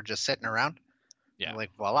 3060 that were just sitting around. yeah, And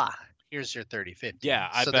like voila, here's your 3050. yeah.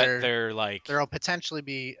 I So bet they're like there'll potentially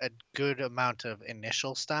be a good amount of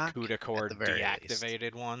initial stock CUDA at core the very least.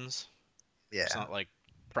 deactivated ones. It's Yeah. not like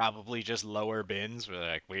probably just lower bins. We're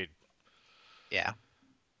like, Yeah.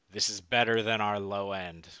 this is better than our low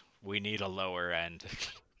end. We need a lower end.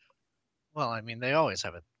 Well, I mean, they always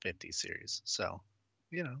have a 50 series, so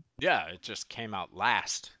you know. Yeah, it just came out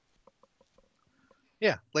last.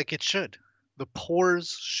 Yeah, like it should. The pores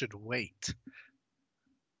should wait.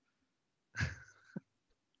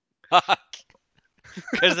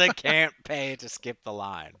 Because they can't pay to skip the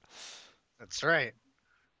line. That's right.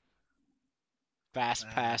 Fast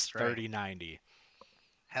Pass That's right. 3090.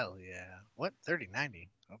 Hell yeah. What? 3090?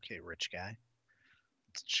 Okay, rich guy.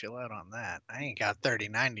 Let's chill out on that. I ain't got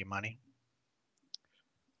 3090 money.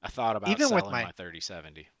 I thought about Even with selling my my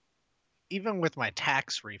 3070. even with my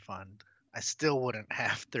tax refund, I still wouldn't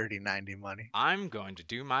have 3090 money. I'm going to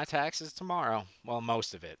do my taxes tomorrow. Well,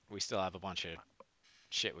 most of it. We still have a bunch of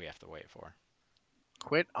shit we have to wait for.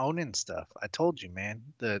 Quit owning stuff. I told you, man.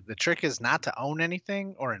 The trick is not to own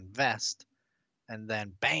anything or invest, and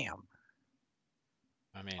then bam,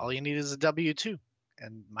 I mean, all you need is a W-2.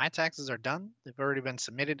 And my taxes are done. They've already been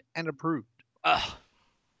submitted and approved. ugh.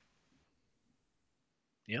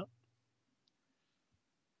 Yep.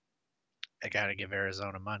 I gotta give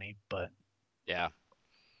Arizona money, but Yeah.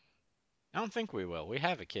 I don't think we will. We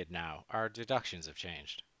have a kid now. Our deductions have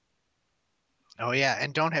changed. oh yeah,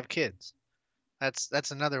 and don't have kids. That's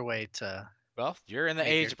another way to Well, you're in the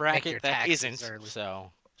make age your bracket that taxes isn't, early.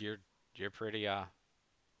 so you're pretty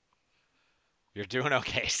you're doing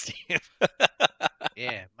okay, Steve.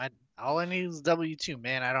 Yeah, my all I need is W-2,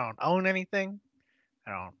 man. I don't own anything.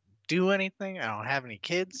 I don't do anything. I don't have any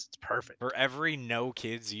kids. It's For perfect. every no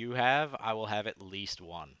kids you have, I will have at least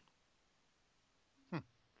one. Hmm.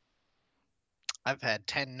 I've had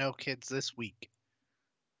 10 no kids this week.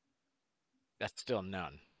 That's still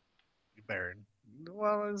none. You better.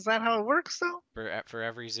 Well, is that how it works though? For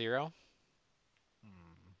every zero,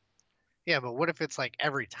 Hmm. Yeah, but what if it's like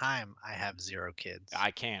every time I have 0 kids?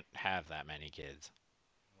 I can't have that many kids.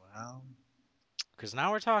 Well, Because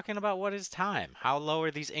now we're talking about what is time. How low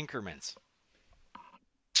are these increments?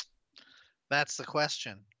 that's the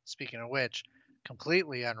question. Speaking of which,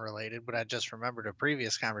 completely unrelated, but I just remembered a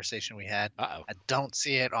previous conversation we had. Uh-oh. I don't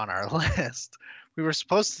see it on our list. We were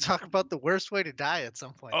supposed to talk about the worst way to die at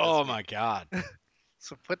some point this Oh week. my God.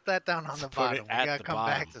 So put that down on To the put it bottom. We at got to the come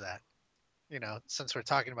back bottom. to that, since we're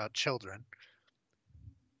talking about children.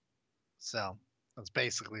 So It's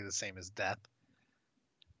basically the same as death.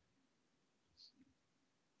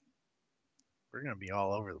 We're gonna be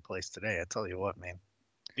all over the place today. I tell you what, man.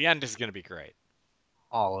 The end is gonna be great.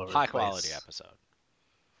 All over High the quality place.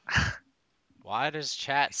 episode. Why does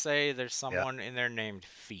chat say there's Yeah, someone in there named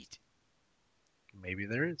Feet, maybe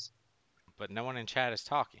there is. but no one in chat is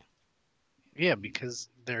talking? Yeah, because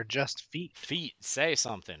they're just feet. Feet, say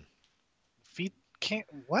something. Feet can't.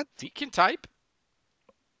 What? Feet can type.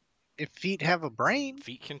 If feet have a brain,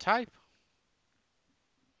 Feet can type.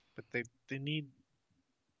 but they need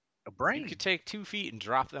a You brain. could take 2 feet and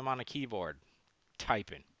drop them on a keyboard,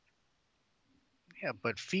 typing. Yeah,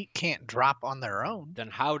 but feet can't drop on their own. Then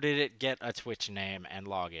how did it get a Twitch name and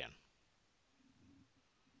log in?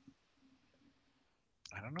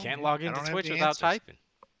 I don't know. Can't Man. log I into don't have Twitch the without answers. typing.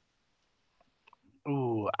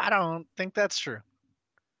 Ooh, I don't think that's true.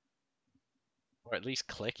 Or at least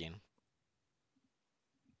clicking.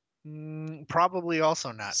 Probably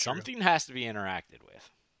also not Something has to be interacted with.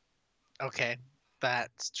 true. Okay,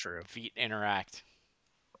 that's true. Feet interact.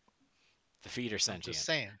 The feet are I'm sentient. just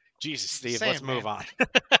saying. Jesus, Just Steve, saying, let's move man. on.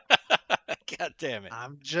 God damn it.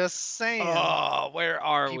 I'm just saying. Oh, where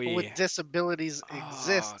are People we? with disabilities Oh,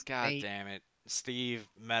 exist. God Nate. damn it. Steve,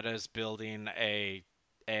 Meta's building a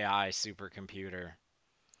AI supercomputer.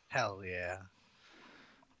 Hell yeah.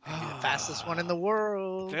 Maybe the fastest one in the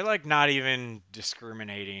world. They're like not even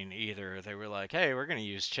discriminating either. They were like, hey, we're gonna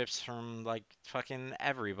use chips from like fucking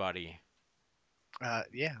everybody.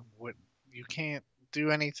 Yeah. What? You can't do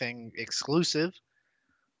anything exclusive.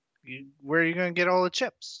 Where are you gonna get all the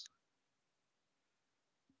chips?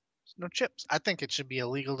 There's no chips. I think it should be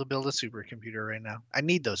illegal to build a supercomputer right now. I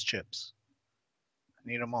need those chips. I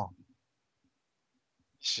need them all.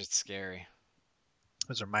 Shit's scary.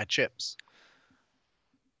 Those are my chips.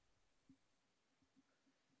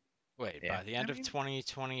 Wait, Yeah. by the end of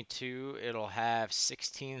 2022, it'll have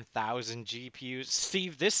 16,000 GPUs.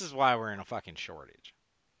 Steve, this is why we're in a fucking shortage.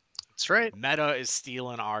 That's right. Meta is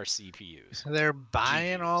stealing our CPUs. They're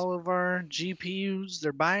buying GPUs. all of our GPUs.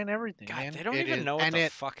 They're buying everything, God, man. they don't It even is, know what the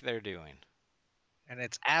fuck they're doing. and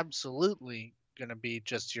it's absolutely gonna be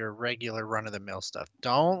just your regular run-of-the-mill stuff.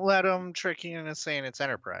 Don't let them trick you into saying it's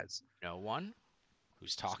enterprise. No one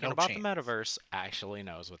who's There's talking no about the chance. metaverse actually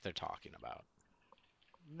knows what they're talking about.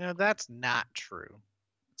 No, that's not true.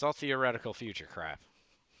 It's all theoretical future crap.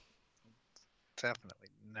 Definitely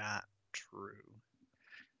not true.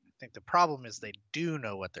 I think the problem is they do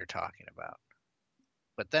know what they're talking about,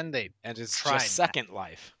 but then they And it's try just not. Second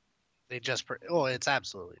Life. They just oh, it's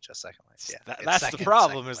absolutely just Second Life. Yeah, it's That's second, the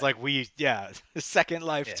problem. Second Is Life. like Second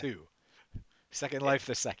Life Yeah. 2. Second Yeah. Life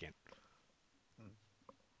the second.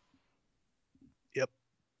 Yep.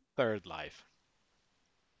 Third Life.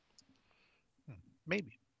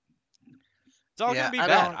 Maybe. It's all Yeah, gonna be I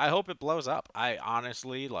bad. don't. I hope it blows up. I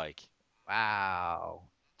honestly like. Wow,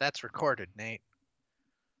 that's recorded, Nate.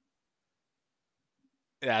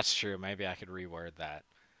 That's true. Maybe I could reword that.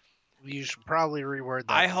 You should probably reword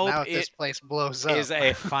that. I 'Cause hope now if this it place blows up, is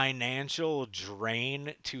a financial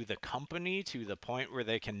drain to the company to the point where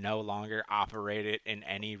they can no longer operate it in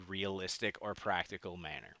any realistic or practical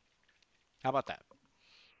manner. How about that?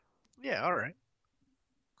 yeah, all right,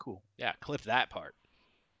 cool. Yeah, clip that part.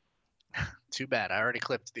 Too bad. I already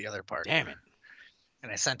clipped the other part, Damn it.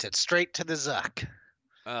 and I sent it straight to the Zuck.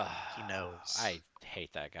 Ugh, He knows. I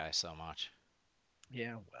hate that guy so much.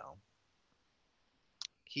 Yeah, well,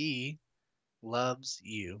 he loves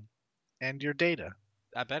you and your data,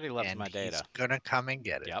 I bet he loves and my he's data. gonna come and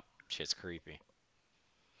get it. Yep, shit's creepy.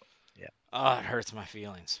 Yeah. Oh, it hurts my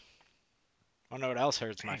feelings. Oh, know what else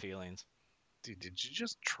hurts my Dang. feelings? Dude, did you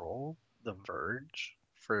just troll The Verge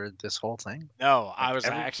for this whole thing? No, I Like, was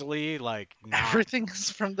actually like not. Everything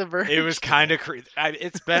is from The Verge. It was kind of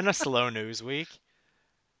it's been a slow news week.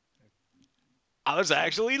 I was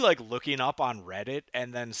actually like looking up on Reddit,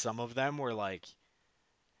 and then some of them were like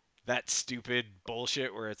that stupid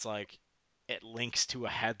bullshit where it's like it links to a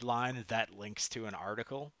headline that links to an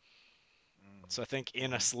article. So I think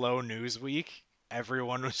in a slow news week,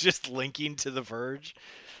 everyone was just linking to The Verge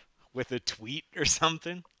with a tweet or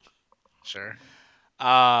something. Sure.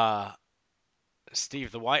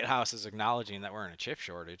 Steve, the White House is acknowledging that we're in a chip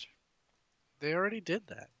shortage. They already did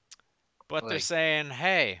that. But they're Like, saying,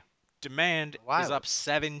 hey, demand a while is up ago.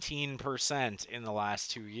 17% in the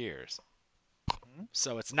last 2 years. Mhm.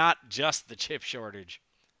 So it's not just the chip shortage.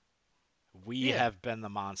 We Yeah. have been the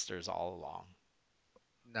monsters all along.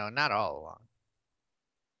 No, not all along.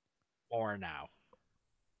 Or now.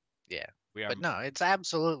 Yeah. We are But no, it's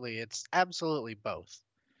absolutely both.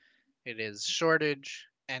 It is shortage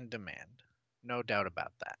and demand. No doubt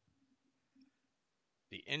about that.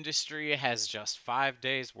 the industry has just 5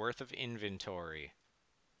 days worth of inventory.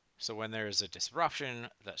 So when there's a disruption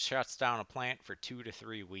that shuts down a plant for 2 to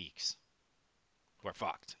 3 weeks, we're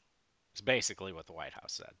fucked. It's basically what the White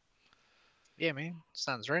House said. Yeah, man.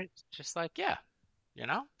 Sounds right. Just like, yeah,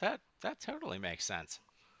 that totally makes sense.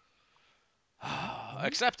 Mhm.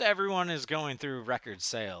 Except everyone is going through record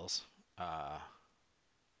sales.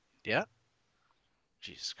 Yeah.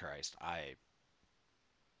 Jesus Christ,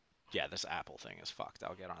 this Apple thing is fucked.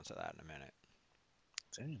 I'll get onto that in a minute.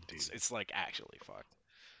 Damn, dude. It's like actually fucked.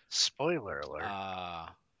 Spoiler alert. Uh,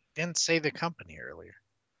 Didn't say the company earlier.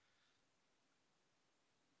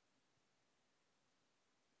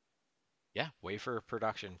 yeah, wafer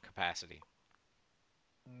production capacity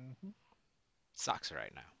Mm-hmm. sucks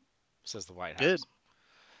right now, says the White Good. House.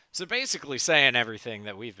 So basically saying everything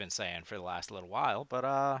that we've been saying for the last little while, but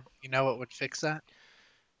You know what would fix that?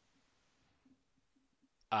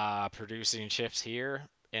 producing chips here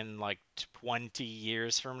in like 20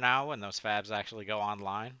 years from now when those fabs actually go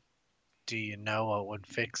online. Do you know what would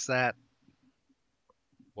fix that?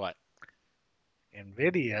 What?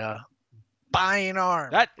 Nvidia buying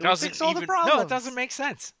ARM. That It would doesn't fix all the even no, it doesn't problems. make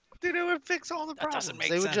sense. Dude, it would fix all the That doesn't problems. make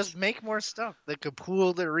They would just sense. make more stuff. They could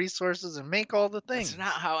pool their resources and make all the That's things.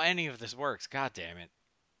 not how any of this works. God damn it.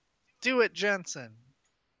 Do it, Jensen.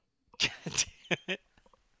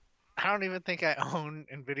 I don't even think I own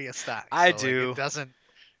Nvidia stock, I so like do. it doesn't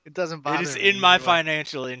It is bother in me my either way.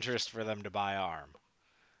 financial interest for them to buy ARM.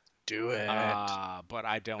 Do it. But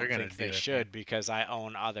I They're don't gonna think do they it, man. should because I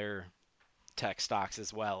own other tech stocks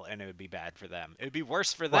as well, and it would be bad for them. It would be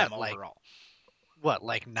worse for them What, like overall. what,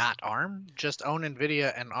 like not ARM? Just own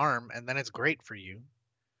Nvidia and ARM, and then it's great for you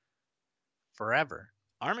forever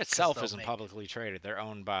ARM because itself they'll isn't make publicly traded. They're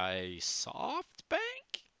owned by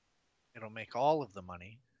SoftBank, it'll make all of the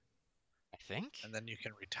money, I think. and then you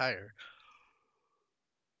can retire.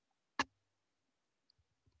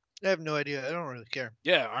 I have no idea. I don't really care.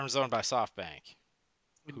 Yeah, ARM's owned by SoftBank,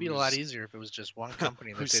 It'd be a lot whose easier if it was just one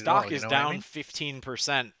company that whose did it all. stock You is know what I down mean?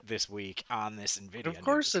 15% this week on this Of Nvidia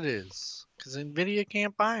course news. it is, because Nvidia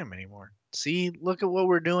can't buy them anymore. See, look at what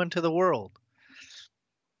we're doing to the world.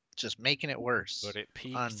 Just making it worse. But it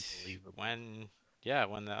peaked Unbelievable. when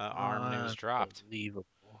the ARM news dropped. Unbelievable.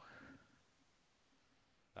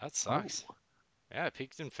 That Oh, sucks. Yeah, it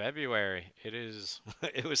peaked in February. It is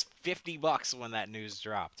it was $50 when that news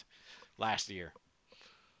dropped last year.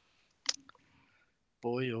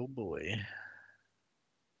 boy, oh boy.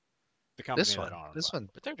 The company This that one, owns this them, one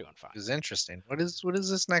but they're doing fine. is interesting. What is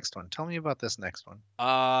this next one? Tell me about this next one.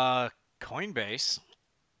 Coinbase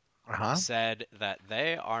Uh-huh. said that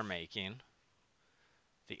they are making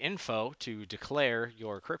the info to declare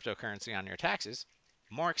your cryptocurrency on your taxes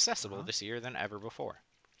more accessible Uh-huh. this year than ever before.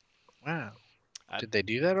 Wow. I, Did they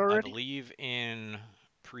do that I already? believe in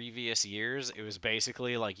previous years it was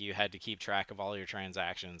basically like you had to keep track of all your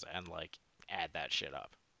transactions and like add that shit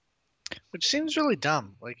up. Which seems really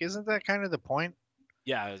dumb. Like, isn't that kind of the point?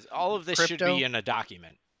 Yeah, all of this should be Crypto? in a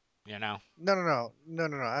document, you know? No, no, no, no,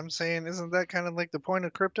 no, no. I'm saying, isn't that kind of like the point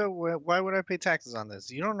of crypto? Why would I pay taxes on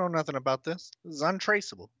this? You don't know nothing about this. This is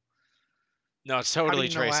untraceable. No, it's How do totally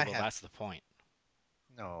you know I traceable. have? That's the point.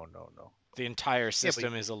 No, no, no. The entire Yeah, but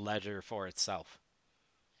system is a ledger for itself.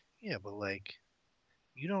 like,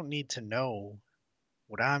 you don't need to know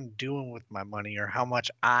what I'm doing with my money or how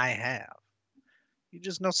much I have. You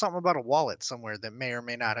just know something about a wallet somewhere that may or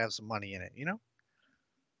may not have some money in it, you know?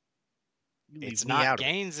 You leave It's me not out of it.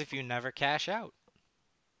 gains if you never cash out.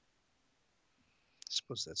 I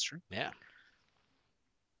suppose that's true. Yeah.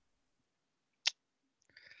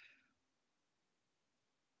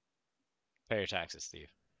 Pay your taxes, Steve.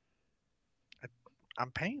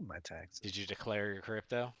 I'm paying my taxes. Did you declare your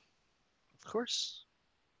crypto? Of course.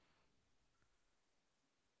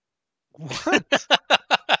 What?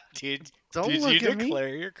 did Don't did you look at me. declare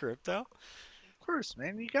your crypto? Of course,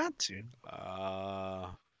 man. You got to.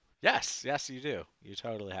 Yes, you do. You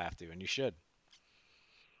totally have to, and you should.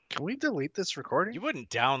 Can we delete this recording? You wouldn't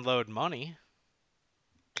download money.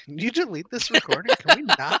 Can you delete this recording? Can we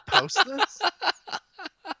not post this?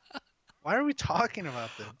 Why are we talking about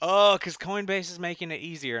this? Oh, because Coinbase is making it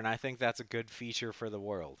easier, and I think that's a good feature for the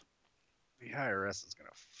world. The IRS is gonna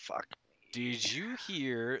fuck me. Did you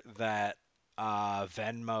hear that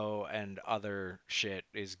Venmo and other shit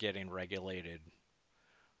is getting regulated?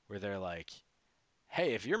 Where they're like,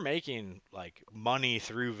 hey, if you're making like money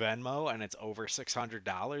through Venmo and it's over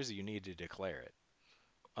 $600, you need to declare it,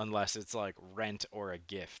 unless it's like rent or a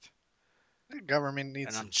gift. The government And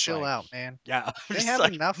needs to I'm just chill like, out, man. yeah, I'm They just have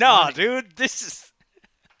like, enough no, money. dude, this is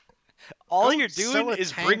all Go you're sell doing a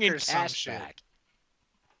is tank bringing or some cash shit. back.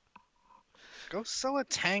 Go sell a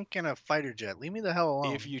tank and a fighter jet. Leave me the hell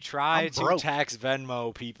If alone. you try I'm to broke. tax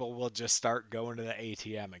Venmo, people will just start going to the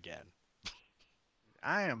ATM again.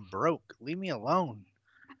 I am broke. Leave me alone.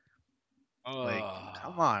 Like,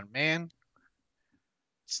 come Oh, on, man.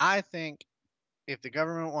 I think if the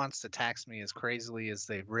government wants to tax me as crazily as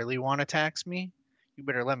they really want to tax me, you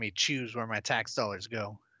better let me choose where my tax dollars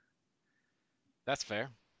go. that's fair.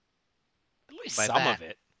 At least By some that, of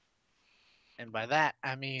it. and by that,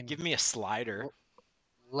 I mean Give me a slider. l-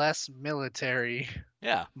 less military,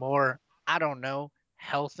 Yeah, more, I don't know,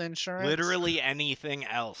 health insurance. literally anything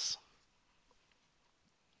else.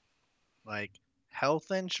 Like health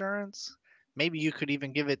insurance. Maybe you could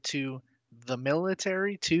even give it to the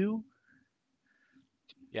military too.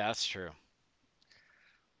 Yeah, that's true.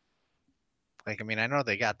 Like, I mean, I know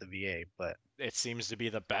they got the VA, but It seems to be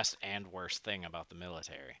the best and worst thing about the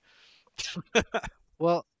military.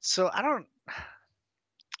 well, so I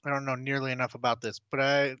don't know nearly enough about this, but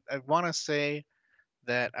I want to say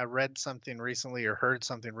that I read something recently or heard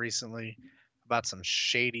something recently about some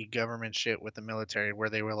shady government shit with the military where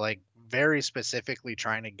they were like very specifically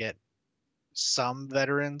trying to get some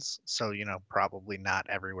veterans, so probably not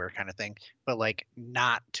everywhere kind of thing, but like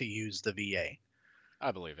not to use the VA.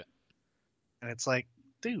 I believe it. And it's like,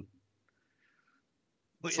 dude,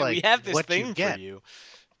 it's We like have this what you thing for get. you.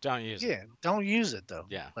 Don't use it. Yeah, don't use it though.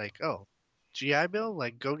 Yeah. Like, oh, GI Bill,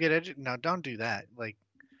 like go get No, don't do that. Like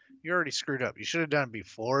you already screwed up. You should have done it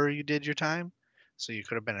before you did your time, so you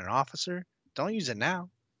could have been an officer. Don't use it now.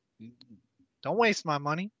 Don't waste my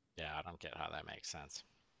money. Yeah, I don't get how that makes sense.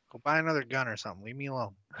 Go buy another gun or something. Leave me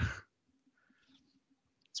alone.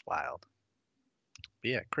 It's wild. But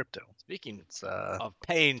yeah, crypto. Speaking It's of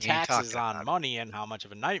paying we ain't taxes talking on about it. money and how much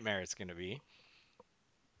of a nightmare it's going to be,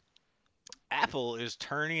 Apple is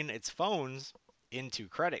turning its phones into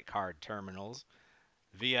credit card terminals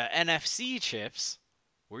via NFC chips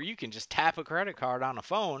where you can just tap a credit card on a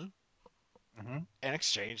phone Hmm. and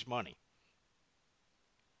exchange money.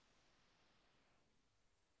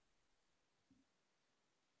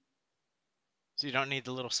 So you don't need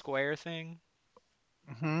the little square thing.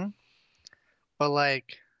 Hmm. But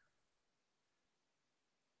like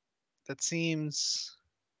that seems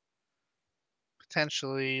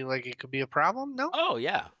potentially like it could be a problem. No, Oh,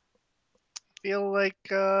 yeah. feel like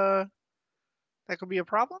that could be a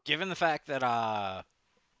problem. Given the fact that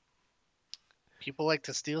People like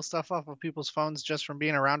to steal stuff off of people's phones just from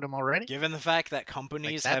being around them already. Like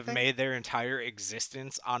companies that have thing. made their entire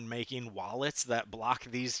existence on making wallets that block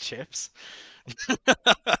these chips,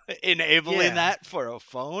 enabling Yeah, that for a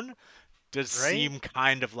phone does right. seem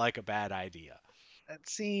kind of like a bad idea. That Uh,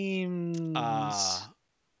 seems.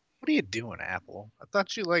 What are you doing, Apple? I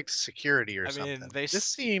thought you liked security or I mean, something. This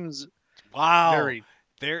seems wow, very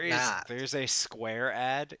not. there's a Square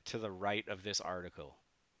ad to the right of this article.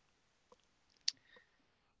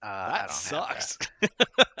 I That don't have that. sucks.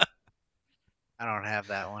 I don't have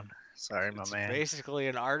that one. Sorry, my It's man. basically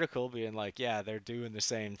an article being like, yeah, they're doing the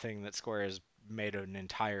same thing that Square has made an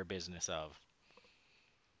entire business of.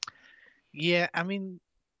 Yeah, I mean,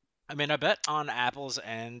 I mean, I bet on Apple's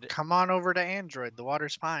end, come on over to Android. The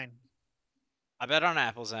water's fine. I bet on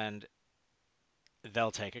Apple's end, they'll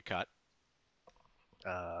take a cut.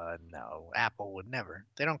 No, Apple would never.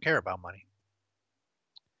 They don't care about money.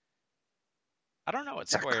 I don't know what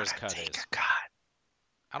They're Square's gonna cut take is. a cut.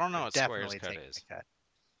 I don't know They're what Square's definitely cut taking is. a cut.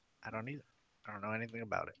 I don't either. I don't know anything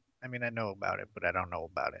about it. I mean, I know about it, but I don't know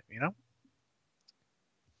about it.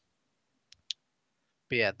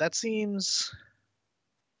 But yeah, that seems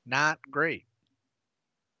not great.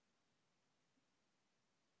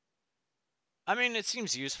 I mean, it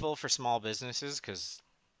seems useful for small businesses because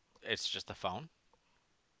it's just a phone.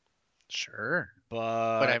 Sure,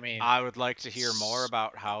 but But I mean, I would like to hear more S-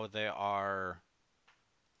 about how they are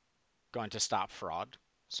going to stop fraud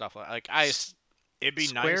stuff like S- it'd be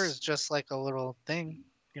Square is nice, just like a little thing.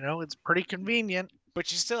 It's pretty convenient.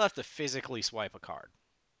 but you still have to physically swipe a card.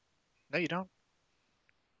 No, you don't.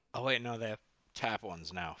 Oh wait, no, they have tap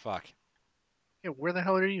ones now. Fuck. Yeah, where the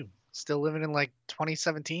hell are you? Still living in like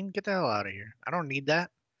 2017? Get the hell out of here. I don't need that.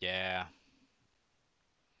 Yeah.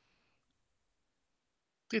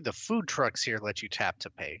 Dude, the food trucks here let you tap to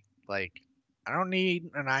pay. Like, I don't need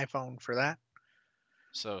an iPhone for that.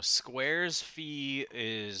 So Square's fee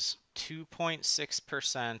is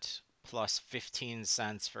 2.6% plus 15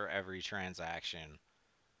 cents for every transaction.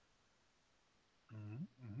 Hmm.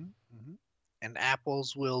 And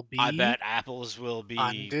Apple's will I be bet Apple's will be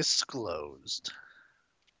undisclosed.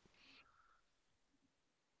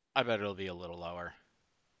 I bet it'll be a little lower.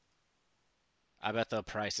 I bet they'll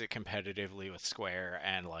price it competitively with Square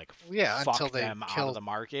and like Yeah, fuck them out of the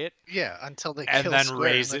market until they and kill then Square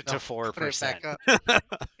and raise then it to they'll put it 4%. back up.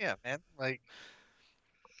 Yeah, man. Like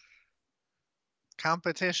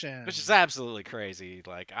competition. Which is absolutely crazy.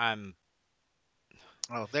 Like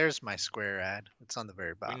Oh, there's my Square ad. It's on the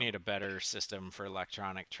very we bottom. need a better system for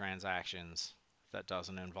electronic transactions that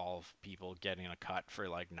doesn't involve people getting a cut for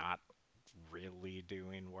like not really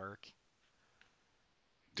doing work.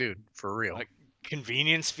 Dude, for real. Like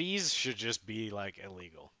convenience fees should just be like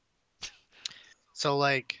illegal. So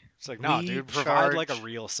like It's like, no, we dude, provide like a charge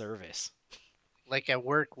real service. like at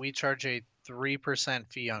work we charge a 3%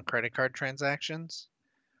 fee on credit card transactions,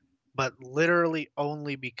 but literally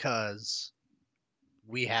only because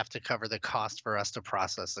we have to cover the cost for us to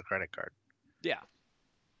process the credit card. Yeah,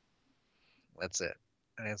 That's it.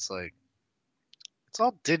 And it's like it's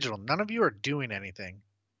all digital. None of you are doing anything.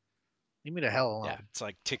 Leave me the hell yeah. alone. It's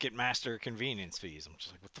like Ticketmaster convenience fees. I'm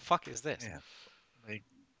just like, what the fuck is this? Yeah. Like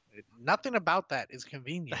nothing about that is The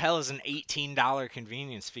convenient. hell is an $18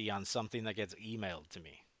 convenience fee on something that gets emailed to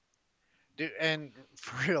me? Dude, and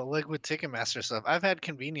for real, like with Ticketmaster stuff, I've had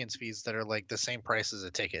convenience fees that are like the same price as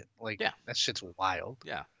a ticket. Like Yeah, that shit's wild.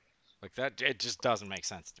 yeah. Like that, it just doesn't make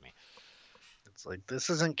sense to me. It's like this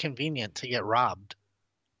isn't convenient to get robbed.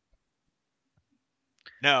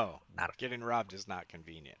 No, Not getting robbed is not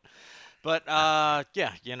convenient. But not a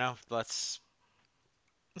fan. yeah, let's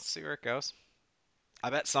see where it goes. I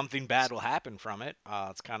bet something bad will happen from it.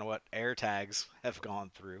 It's kind of what AirTags have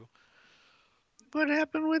gone through. What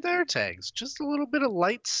happened with AirTags? Just a little bit of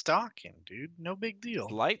light stalking, dude. No big It's deal.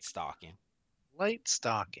 light stalking. Light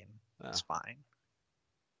stalking. Yeah. It's fine.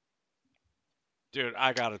 Dude,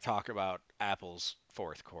 I gotta talk about Apple's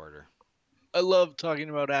fourth quarter. I love talking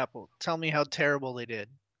about Apple. Tell me how terrible they did.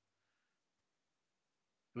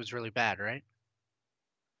 It was really bad, right?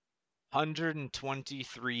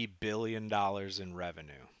 $123 billion in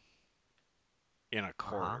revenue in a Uh huh.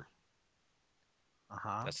 quarter. Uh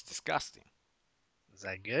huh. That's disgusting. Is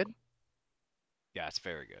that good? Yeah, it's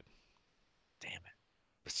very good. Damn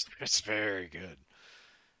it. It's very good.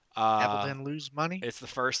 Apple Uh, didn't lose money? it's the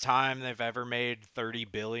first time they've ever made 30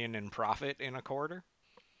 billion in profit in a quarter.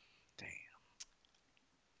 Damn.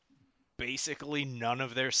 Basically, none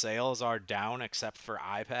of their sales are down except for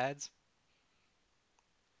iPads.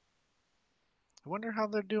 I wonder how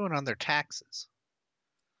they're doing on their taxes.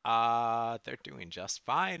 They're doing just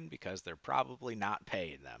fine because they're probably not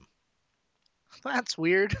paying them. That's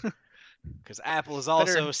weird. Because Apple is Better.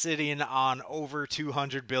 also sitting on over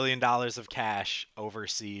 $200 billion of cash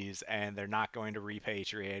overseas, and they're not going to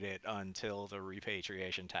repatriate it until the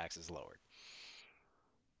repatriation tax is lowered.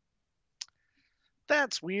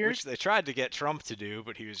 That's weird. Which they tried to get Trump to do,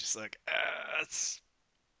 but he was just like, it's.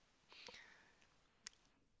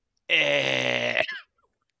 Eh.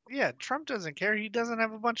 Yeah, Trump doesn't care. He doesn't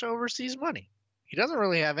have a bunch of overseas money. He doesn't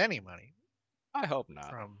really have any money, I hope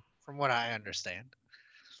not. from what I understand,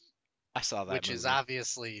 I saw that which is movie.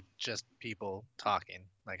 obviously just people talking.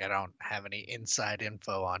 Like I don't have any inside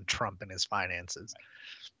info on Trump and his finances,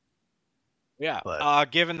 Yeah.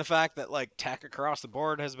 but Given the fact that like tech across the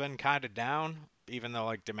board has been kind of down, even though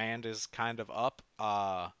like demand is kind of up.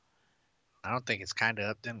 I don't think it's kind of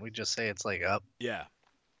up. Didn't we just say it's like up, Yeah.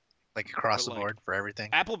 like across But the like board for everything?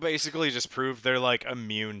 Apple basically just proved they're like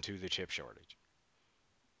immune to the chip shortage.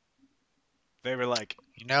 They were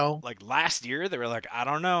You know, like last year they were like, I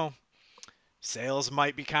don't know, sales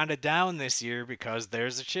might be kind of down this year because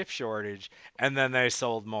there's a chip shortage, and then they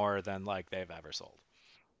sold more than like they've ever sold.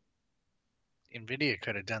 Nvidia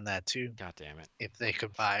could have done that too God damn it. if they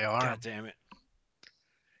could buy God ARM. damn it.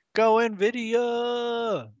 Go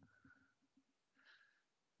Nvidia!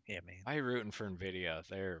 Yeah, man. Why are you rooting for Nvidia?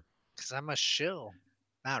 They're Because I'm a shill.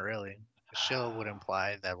 Not really. A shill would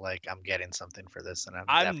imply that like I'm getting something for this, and I'm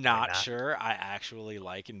I'm definitely not not. sure I actually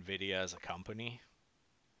like Nvidia as a company.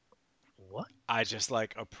 What? I just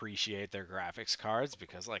like appreciate their graphics cards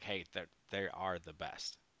because like hey, they are the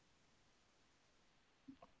best.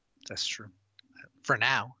 That's true. For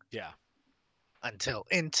now, Yeah. until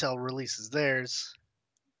Intel releases theirs,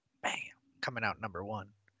 bam, coming out number one.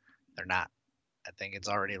 They're not. I think it's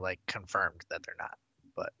already like confirmed that they're not,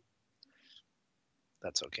 but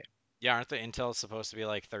that's okay. Yeah, aren't the Intel supposed to be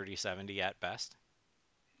like 3070 at best?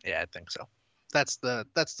 Yeah, I think so. That's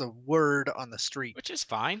the word on the street. Which is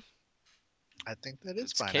fine. I think that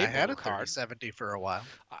is It's a fine. I had capable a card. 3070 for a while.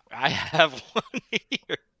 I have one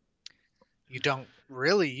here. You don't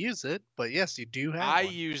really use it, but yes, you do have I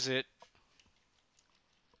one. use it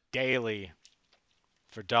daily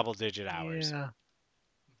for double digit hours. Yeah,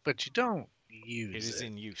 but you don't It use is it.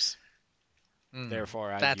 in use. Mm,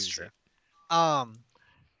 Therefore, I that's use true. it. Um,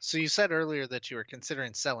 so you said earlier that you were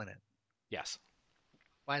considering selling it. Yes.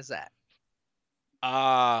 Why is that?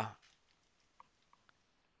 Uh,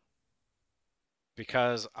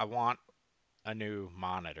 because I want a new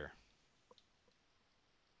monitor.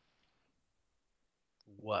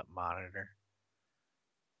 What monitor?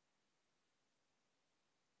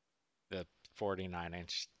 The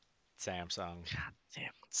 49-inch Samsung God damn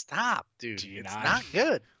it. Stop, dude. It's G9. not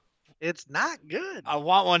good. It's not good. I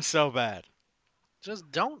want one so bad.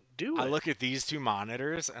 Just don't do I it. look at these two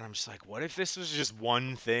monitors and I'm just like, what if this was just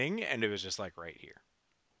one thing and it was just like right here?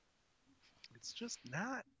 It's just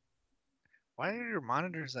not. Why are your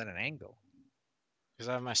monitors at an angle? Because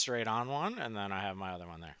I have my straight on one and then I have my other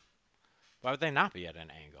one there. Why would they not be at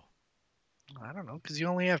an angle? I don't know, because you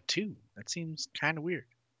only have two. That seems kind of weird.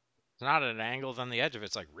 It's not at an angle, then the edge of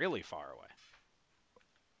it's like really far away.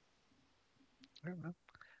 I don't know.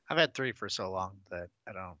 I've had three for so long that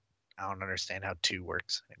I don't understand how two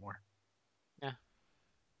works anymore. Yeah.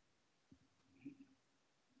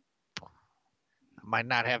 I might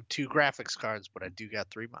not have two graphics cards, but I do got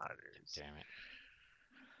three monitors. Damn it.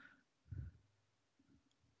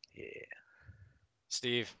 Yeah.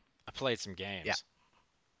 Steve, I played some Yeah. games.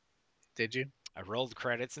 Did you? I rolled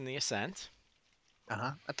credits in the Ascent.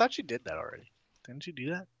 Uh-huh. I thought you did that already. Didn't you do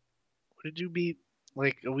that? What did you beat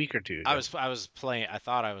like a week or two I ago? was playing. I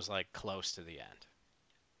thought I was like close to the end.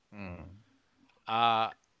 Hmm. Uh,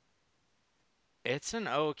 it's an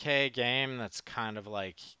okay game that's kind of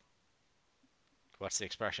like, what's the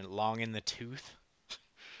expression? Long in the tooth.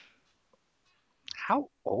 How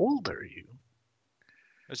old are you?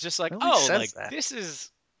 It's just like, Nobody oh, says like that.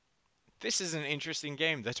 this is an interesting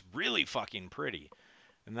game that's really fucking pretty.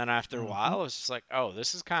 And then after a Hmm. while, it's just like, oh,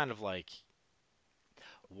 this is kind of like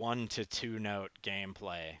 1 to 2 note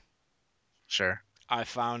gameplay. Sure. I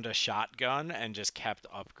found a shotgun and just kept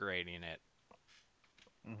upgrading it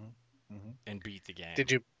Hmm. Hmm. and beat the game.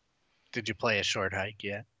 Did you did you play a short hike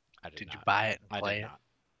yet? I did Did you not. buy it and I did play it? not.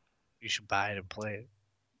 You should buy it and play it.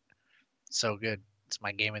 So good. It's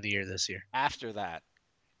my game of the year this year. After that,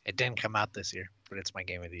 It didn't come out this year, but it's my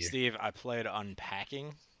game of the year. Steve, I played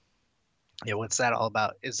Unpacking. Yeah, what's that all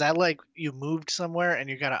about? Is that like you moved somewhere and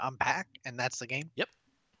you gotta unpack and that's the game? Yep.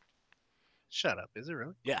 Shut up. Is it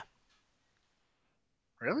really? Yeah.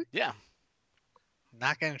 Really? Yeah.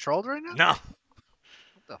 Not getting trolled right now? No.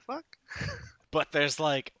 What the fuck? But there's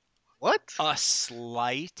like What? a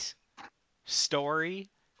slight story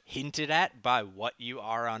hinted at by what you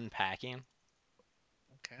are unpacking.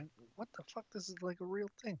 Okay. What the fuck? This is like a real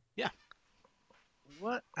thing. Yeah.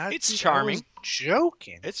 What? It's Dude, I was charming.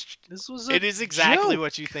 joking. It's This was a it is exactly joke.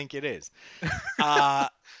 what you think it is. Uh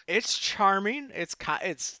it's charming. It's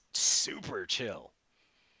super chill.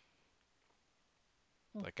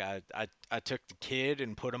 Like I took the kid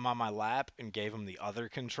and put him on my lap and gave him the other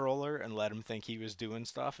controller and let him think he was doing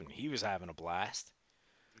stuff and he was having a blast.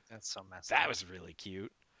 That's so messed That up. was really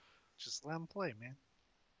cute. Just let him play, man.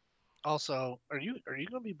 Also, are you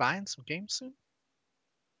gonna be buying some games soon?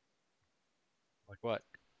 Like what?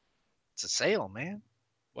 It's a sale, man.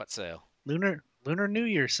 What sale? Lunar New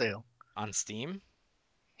Year sale. On Steam?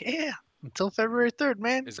 Yeah, until February 3rd,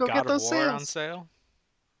 man. Is Go get God of those War on sales. sale?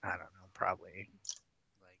 I don't know, probably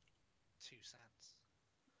like 2 cents.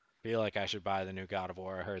 Feel like I should buy the new God of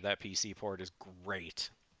War. I heard that PC port is great.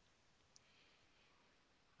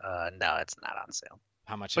 No, it's not on sale.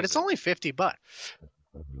 How much But is it's it? only $50.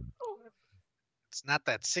 It's not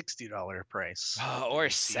that $60 price that Or you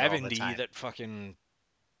see all the 70 time. that fucking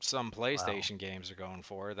some Well, PlayStation games are going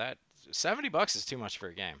for. That $70 is too much for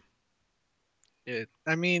a game.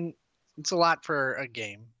 I mean, it's a lot for a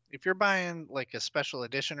game. If you're buying like a special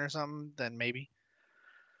edition or something, then maybe.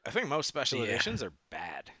 I think most special Yeah. editions are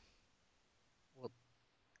bad. Well,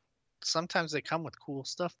 sometimes they come with cool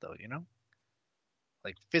stuff though, you know?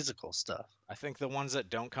 Like physical stuff. I think the ones that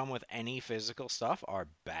don't come with any physical stuff are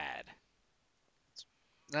bad.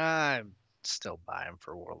 I still buy them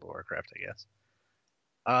for World of Warcraft, I guess.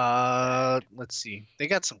 Bad. Let's see. They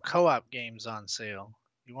got some co-op games on sale.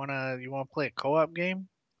 You wanna play a co-op game?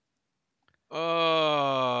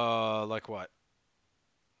 Like what?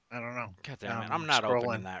 I don't know. God damn it. I'm not opening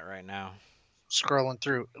Scrolling that right now. scrolling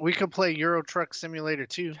through. We could play Euro Truck Simulator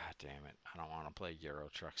 2. God damn it. I don't want to play Euro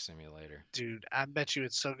Truck Simulator. Dude, I bet you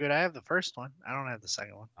it's so good. I have the first one. I don't have the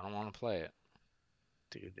second one. I don't want to play it.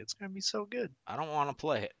 Dude, it's gonna be so good. I don't want to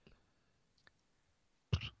play it.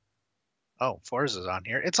 Oh, Forza's on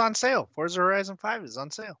here. It's on sale. Forza Horizon 5 is on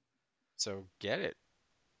sale. So get it.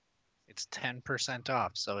 It's 10%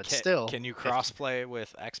 off, so it's Can, still can you 50, cross-play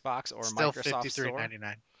with Xbox or still Microsoft Store?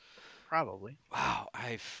 53.99. Probably. Wow,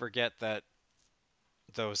 I forget that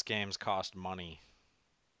those games cost money.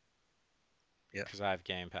 Yeah. Because I have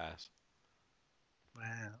Game Pass.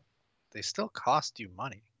 Wow. They still cost you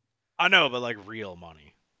money. I know, but like real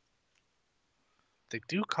money. They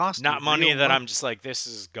do cost you Not money real that money. I'm just like, this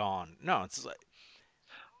is gone. No, it's like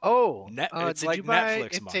Oh, it's did like you buy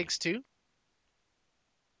Netflix It money. Takes Two?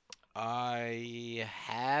 I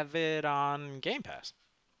have it on Game Pass.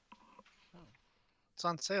 Oh, it's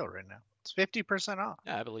on sale right now. It's 50% off.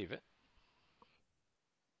 Yeah, I believe it.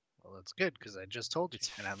 Well, that's good because I just told you,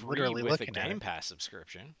 It's and I'm free literally with a looking at Game it. Pass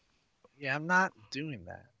subscription. Yeah, I'm not doing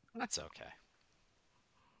that. That's okay.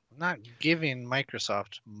 I'm not giving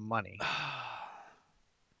Microsoft money.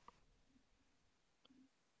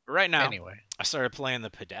 Right now, Anyway, I started playing the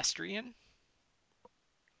Pedestrian.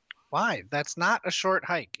 why? That's not a short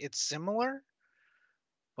hike. It's similar,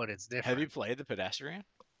 but it's Have you different. played the Pedestrian?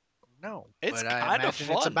 No, It's but I kind of imagine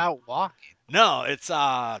it's fun. about walking. No, it's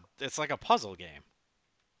like a puzzle game.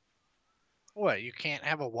 What, you can't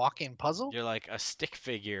have a walking puzzle? You're like a stick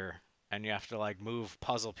figure and you have to like move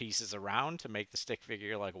puzzle pieces around to make the stick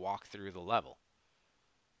figure like walk through the level.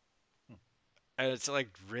 Hmm. And it's like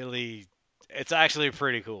really it's actually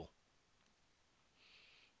pretty cool.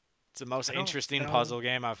 It's the most I don't interesting know. puzzle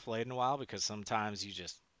game I've played in a while because sometimes you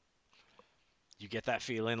get that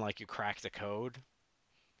feeling like you cracked the code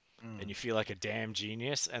and Mm. you feel like a damn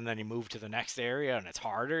genius and then you move to the next area and it's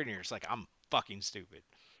harder and you're just like I'm fucking stupid.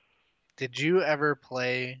 Did you ever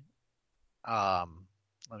play um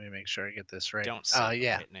let me make sure I get this right. Don't say the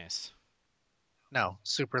Yeah. witness. No,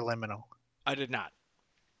 Superliminal. I did not.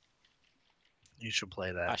 You should play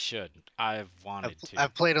I that. should. I've I've wanted to.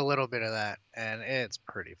 I've played a little bit of that and it's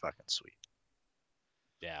pretty fucking sweet.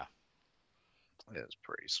 Yeah. It's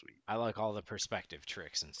pretty sweet. I like all the perspective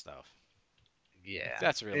tricks and stuff. Like, Yeah.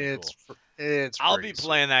 that's really cool. It's I'll be pretty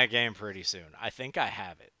playing sweet. that game pretty soon. I think I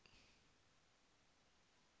have it.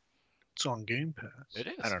 It's on Game Pass. It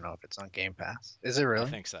I is. don't know if it's on Game Pass. Is it I really?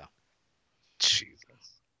 think so. Jesus.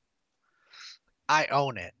 I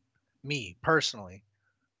own it. Me, personally.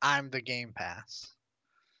 I'm the Game Pass.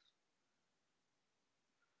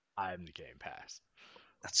 I'm the Game Pass.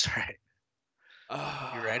 That's right. You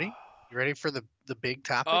Oh, ready? You ready for the big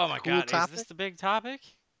topic? oh The my cool God. Is this topic? the big topic?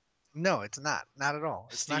 No, it's not. Not at all.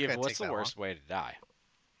 It's not Steve, going to what's take the that long. worst way to die?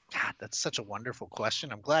 God, that's such a wonderful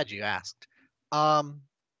question. I'm glad you asked. Um,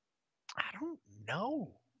 I don't know.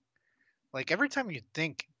 Like every time you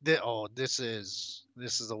think that, oh, this is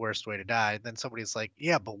the worst way to die, then somebody's like,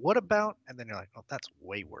 yeah, but what about? And then you're like, oh, that's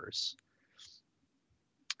way worse.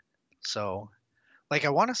 So, like, I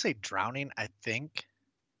want to say drowning, I think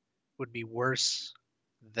would be worse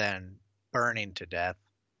than burning to death.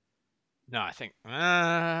 No, I think.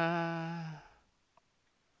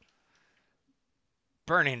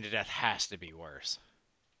 Burning to death has to be worse.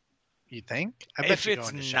 You think? I bet If you go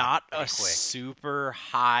it's into shock not a pretty quick. super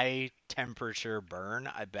high temperature burn,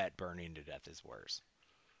 I bet burning to death is worse.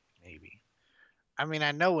 Maybe. I mean,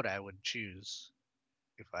 I know what I would choose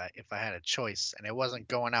if I had a choice and it wasn't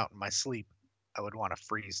going out in my sleep. I would want to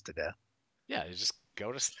freeze to death Yeah, you just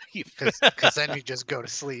go to sleep. because then you just go to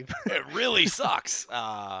sleep. It really sucks.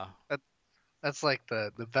 That, that's like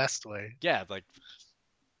the best way. Yeah, like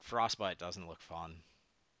frostbite doesn't look fun.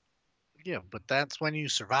 Yeah, but that's when you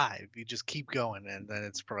survive. You just keep going and then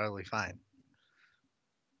it's probably fine.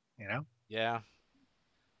 You know? Yeah,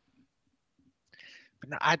 But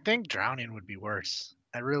no, I think drowning would be worse.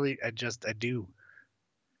 I do.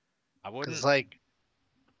 I Cause wouldn't. like,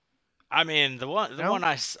 I mean, the one you the know, one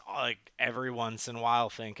like every once in a while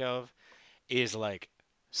think of is like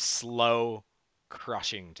slow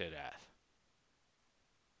crushing to death.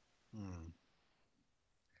 hmm,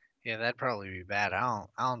 yeah, that'd probably be bad. I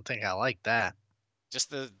don't think I like that. Just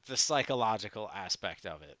the psychological aspect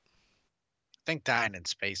of it. I think dying in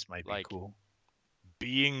space might be Like cool.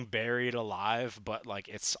 being buried alive, but like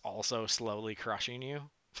it's also slowly crushing you.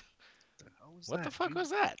 How was What the that, fuck dude? was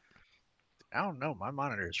that? I don't know. My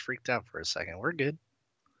monitor is freaked out for a second. We're good.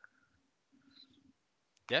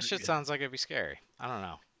 That We're shit good. sounds like it'd be scary. I don't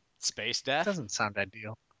know. Space death? Doesn't sound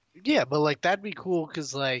ideal. Yeah, but like that'd be cool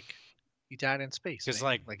because like you died in space, Because man.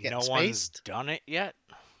 like Like getting no one's spaced. done it yet.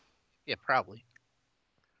 Yeah, probably.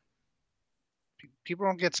 People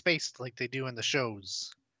don't get spaced like they do in the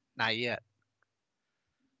shows. Not yet.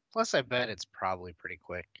 Plus, I bet it's probably pretty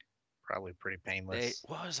quick. Probably pretty They painless.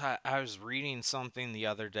 what was I was reading something the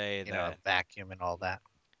other day You know, a that vacuum and all that.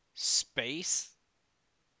 space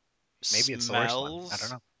Maybe it's the worst one. I don't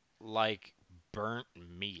smells know. like burnt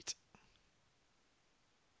meat.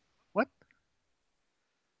 What?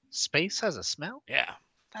 Space has a smell? Yeah.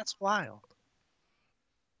 That's wild.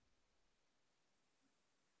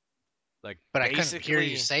 Like But I couldn't hear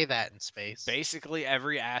you say that in space. basically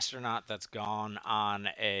every astronaut that's gone on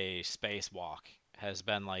a spacewalk has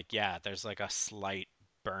been like, yeah, there's like a slight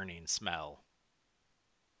burning smell.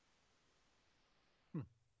 Hmm.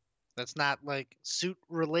 That's not like suit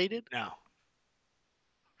related. No,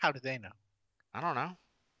 How do they know? I don't know.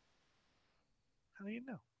 How do you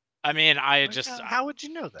know? I mean, Like, how would you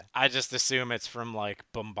know that? I just assume it's from like I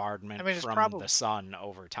bombardment mean, it's from the probably, sun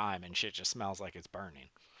over time and shit just smells like it's burning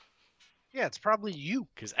yeah, it's probably you.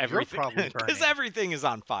 cuz You're everything probably cuz burning. everything is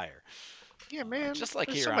on fire. Yeah, man. Just like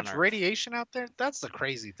There's here so on much Earth. radiation out there. That's the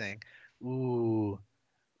crazy thing. Ooh,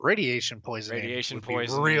 radiation poisoning Radiation would be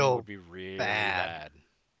poisoning would real be really bad. bad.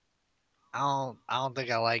 I don't think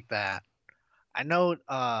I like that. I know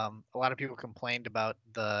a lot of people complained about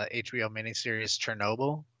the HBO miniseries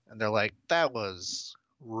Chernobyl, and they're like, that was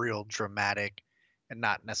real dramatic and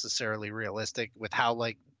not necessarily realistic with how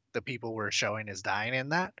like the people were showing is dying in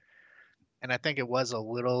that. And I think it was a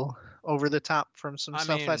little over the top from some I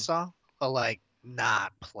stuff I mean, saw, but like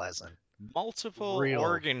not pleasant. multiple Real,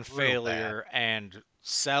 organ real bad. failure and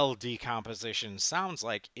cell decomposition sounds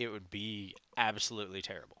like it would be absolutely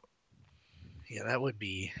terrible. Yeah, that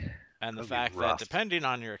And the would be fact that rough. depending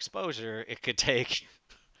on your exposure, it could take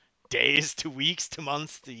days to weeks to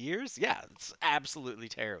months to years. Yeah, it's absolutely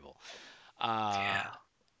terrible. Yeah. Uh,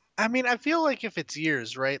 I mean, I feel like if it's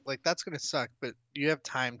years, right? Like that's gonna suck, but you have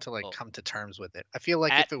time to like well, come to terms with it. I feel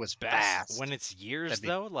like at if it was best, when fast, it's years that'd be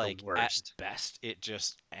though, the like at worst. best, it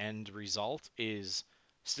just end result is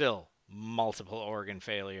still multiple organ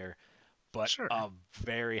failure, but Sure, a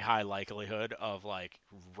very high likelihood of like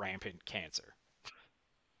rampant cancer.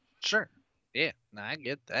 sure. Yeah, no, I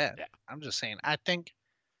get that. Yeah. I'm just saying, I think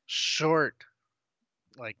short,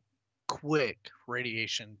 like quick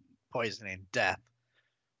radiation poisoning death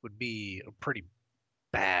would be a pretty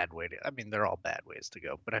bad way to. I mean, they're all bad ways to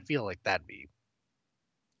go, but I feel like that'd be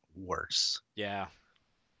worse. Yeah.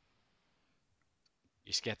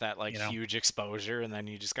 You just get that like You know? huge exposure and then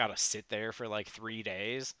you just gotta sit there for like 3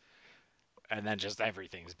 days and then just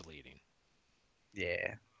everything's bleeding.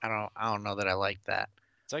 Yeah. I don't know that I like that.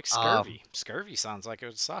 It's like Um, scurvy. Scurvy sounds like it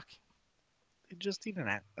would suck. just eat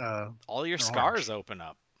All your an scars orange. open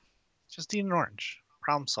up. Just eat an orange.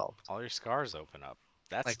 Problem solved. All your scars open up.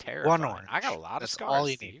 That's Like one terrifying. I got a orange. lot of That's all scars,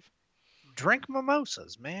 you need. Steve. Drink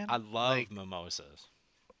mimosas, I man. love Like, mimosas.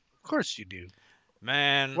 of course you do.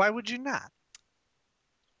 Man, Why would you not?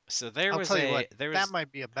 so there I'll was tell you what, there that was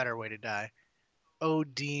might be a better way to die.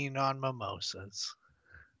 ODing on mimosas.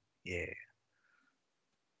 Yeah.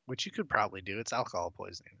 Which you could probably do. It's alcohol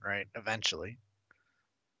poisoning, right? Eventually.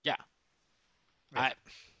 yeah. Yeah. I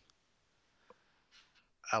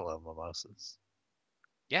I love mimosas.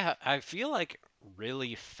 yeah, I feel like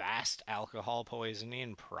really fast alcohol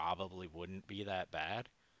poisoning probably wouldn't be that bad.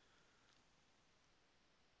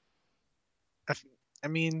 I, f- I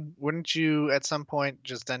mean, wouldn't you at some point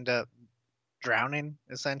just end up drowning,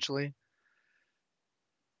 essentially?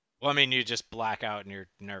 Well, I mean, you just black out and your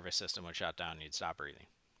nervous system would shut down and you'd stop breathing.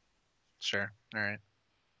 Sure. All right.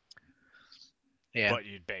 Yeah. But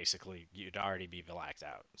you'd already be blacked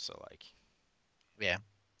out. So like, Yeah.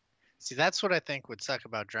 See, that's what I think would suck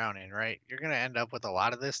about drowning, right? You're gonna end up with a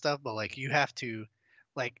lot of this stuff, but like you have to,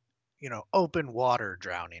 like, open water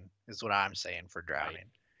drowning is what I'm saying for right? drowning.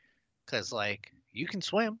 Because like you can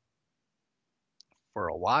swim for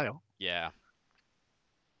a while, Yeah.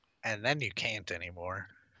 and then you can't anymore.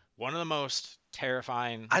 One of the most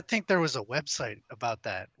terrifying. I think there was a website about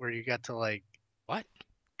that where you got to like, What?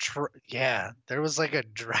 yeah, there was like a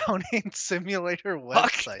drowning simulator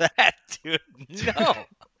Fuck website. that, dude. No.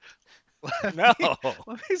 Let No. me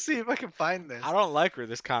let me see if I can find I this. don't like where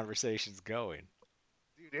this conversation's going.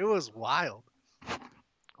 Dude, it was wild.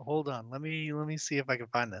 Hold on, let me see if I can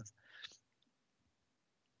find this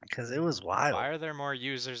because it was Why wild. are there more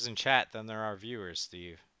users in chat than there are viewers,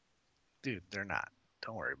 Steve? Dude, they're not.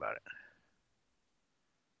 Don't worry about it.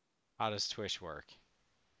 How does Twitch work?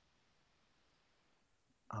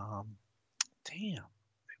 Um, damn,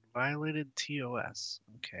 violated TOS.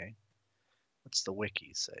 Okay, what's the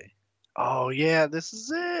wiki say? Oh yeah, this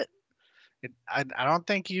is it. I don't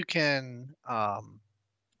think you can I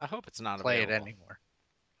hope it's not play it available. anymore.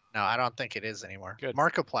 No, I don't think it is anymore. Good.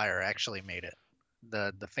 Markiplier actually made it.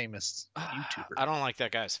 The famous YouTuber. I don't like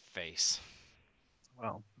that guy's face.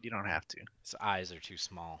 Well, you don't have to. His eyes are too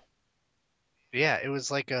small. Yeah, it was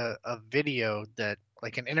like a video that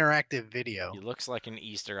like an interactive He video. looks like an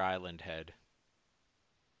Easter Island head.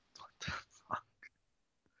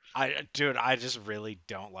 I just really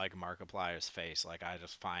don't like Markiplier's face. Like I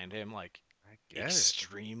just find him like I get it.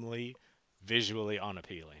 extremely visually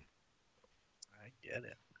unappealing. I get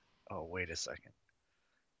it. Oh, wait a second.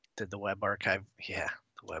 Did the web archive? Yeah,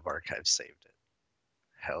 the web archive saved it.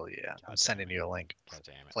 Hell yeah. I'm God damn sending it. you a link. God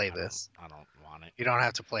damn it. Play this. I don't want it. You don't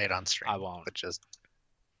have to play it on I stream, won't. but just,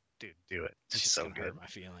 dude, do it. It's It's just so gonna hurt good. my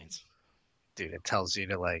feelings. Dude, it tells you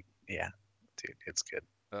to like, yeah, dude, it's good.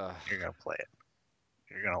 Ugh, You're gonna play it.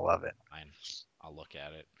 You're gonna love it. fine. I'll look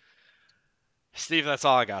at it. Steve, that's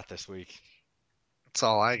all I got this week. That's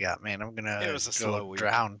all I got, man. I'm It gonna was a go slow week.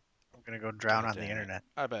 drown. I'm gonna go drown God on the damn it. internet.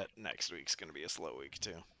 I bet next week's gonna be a slow week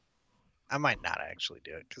too. I might not actually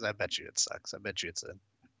do it because I bet you it sucks. I bet you it's a.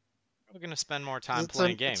 We're gonna spend more time It's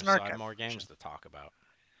playing it's games, an so I have archive more version. games to talk about.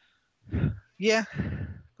 Yeah,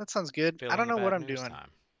 that sounds good. I Filling don't the know what bad I'm news doing.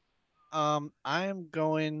 time. I'm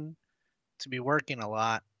going to be working a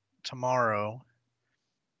lot tomorrow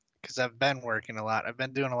because I've been working a lot. I've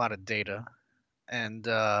been doing a lot of data, and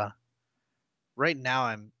right now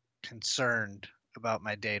I'm concerned about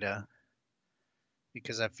my data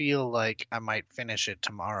because I feel like I might finish it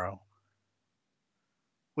tomorrow,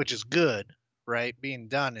 which is good, right? Being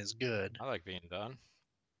done is good, I like being done.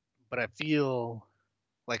 but I feel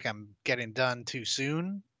like I'm getting done too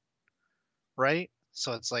soon, right?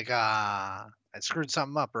 So it's like, I screwed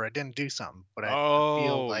something up or I didn't do something, but I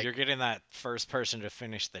feel Oh, like, you're getting that first person to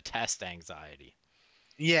finish the test anxiety.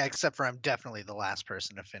 yeah, except for I'm definitely the last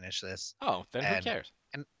person to finish this. Oh, then who And cares?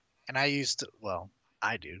 and and I used to, well,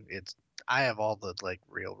 I do. I have all the like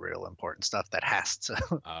real important stuff that has to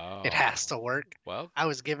it has Oh, to work. well, I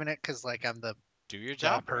was given it cuz like I'm do your the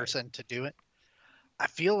job right. person to do it. I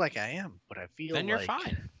feel like I am, but I feel Then you're like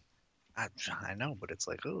fine. I know, but it's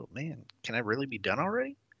like, oh man, can I really be done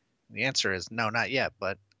already? The answer is no, not yet,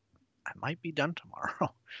 but I might be done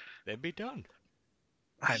tomorrow. Then be done.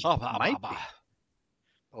 I Ba, ba, ba, might ba.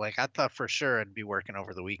 be. Like I thought for sure I'd be working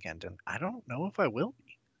over the weekend, and I don't know if I will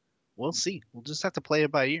be. We'll see. We'll just have to play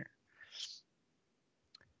it by ear.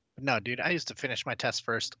 But no, dude, I used to finish my tests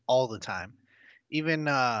first all the time. Even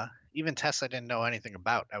tests I didn't know anything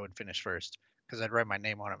about, I would finish first because I'd write my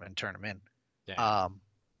name on them and turn them in. Damn. Um,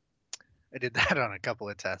 I did that on a couple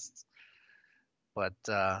of tests, but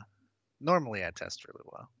normally I test really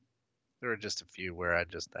well. There were just a few where I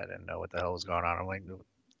didn't know what the hell was going on. I'm like,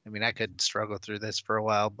 I mean, I could struggle through this for a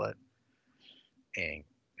while, but it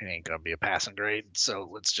ain't gonna be a passing grade. So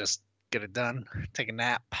let's just get it done. Take a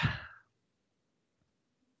nap.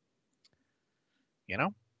 You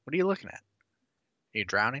know? What are you looking at? Are you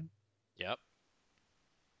drowning? Yep.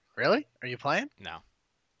 Really? Are you playing? No.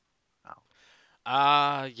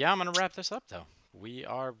 Oh, Yeah, I'm gonna wrap this up though. We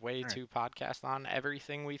are way all right. too podcast on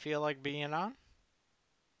everything we feel like being on,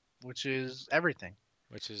 Which is everything,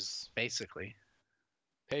 which is basically.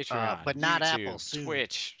 Patreon, But not Apple YouTube, soon.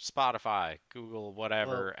 Twitch, Spotify, Google Well,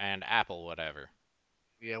 whatever, and Apple whatever.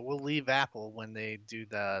 yeah, we'll leave Apple when they do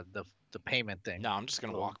the payment thing. No, I'm just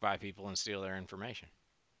gonna We'll walk by people and steal their information.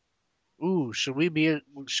 Ooh, should we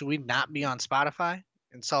not be on Spotify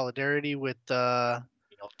in solidarity with Neil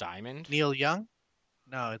Diamond, Neil Young?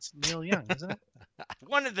 No, it's Neil Young, isn't it?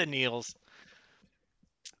 one of the Neils.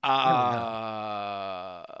 Neil Young.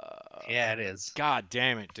 Uh, Yeah, it is. God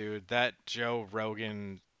damn it, dude. That Joe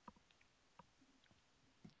Rogan,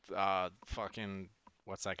 fucking,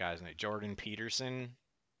 what's that guy's name? Jordan Peterson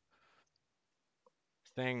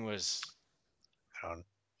thing was, I don't.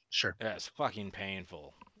 Sure. yeah, it's fucking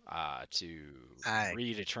painful, to I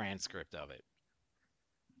read a transcript of it.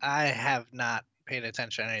 I have not paid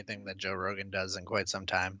attention to anything that Joe Rogan does in quite some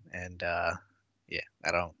time, and yeah,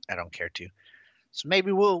 I don't care to. So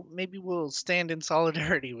maybe we'll stand in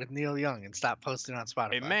solidarity with Neil Young and stop posting on A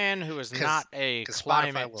Spotify, man who is because not a Spotify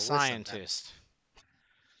climate will listen then. scientist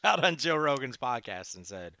out on Joe Rogan's podcast and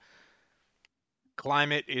said,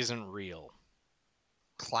 climate isn't real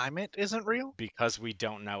Climate isn't real. because we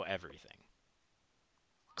don't know everything.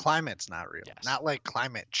 Climate's not real. Yes. Not like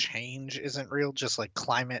climate change isn't real, just like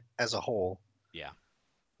climate as a whole, Yeah,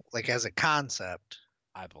 like as a concept.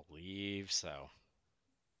 I believe so.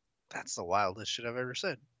 That's the wildest shit I've ever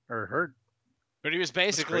said or heard. But he was That's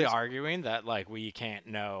basically crazy. arguing that like we can't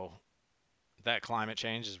know that climate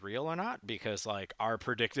change is real or not because like our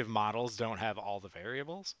predictive models don't have all the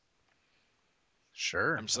variables. I'm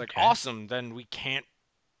Sure. just like, Okay. awesome, then we can't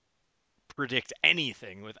predict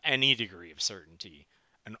anything with any degree of certainty.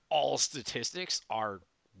 And all statistics are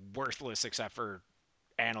worthless except for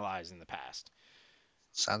analyzing the past.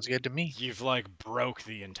 Sounds good to me. You've like broke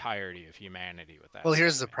the entirety of humanity with that Well,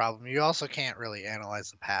 here's the statement. problem. You also can't really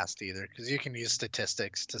analyze the past either because you can use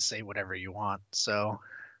statistics to say whatever you want. So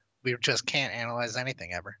we just can't analyze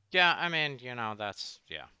anything ever. Yeah, I mean, that's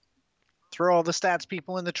yeah. Throw all the stats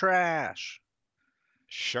people in the trash.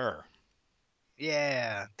 Sure.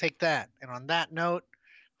 Yeah, take that. And on that note,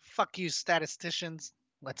 Fuck you, statisticians.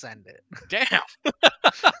 Let's end it. Damn.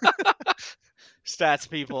 Stats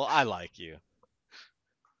people, I like you.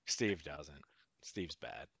 Steve doesn't. Steve's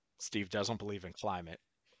bad. Steve doesn't believe in climate.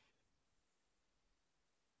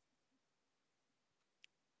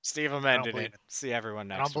 Steve I don't amended believe it. it. See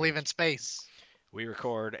everyone I don't next believe week. in space. We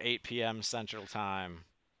record 8 p.m. Central Time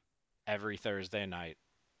every Thursday night.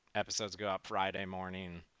 Episodes go up Friday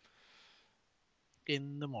morning.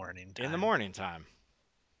 In the morning time. In the morning time.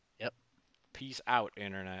 Yep. Peace out,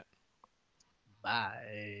 Internet.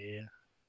 Bye.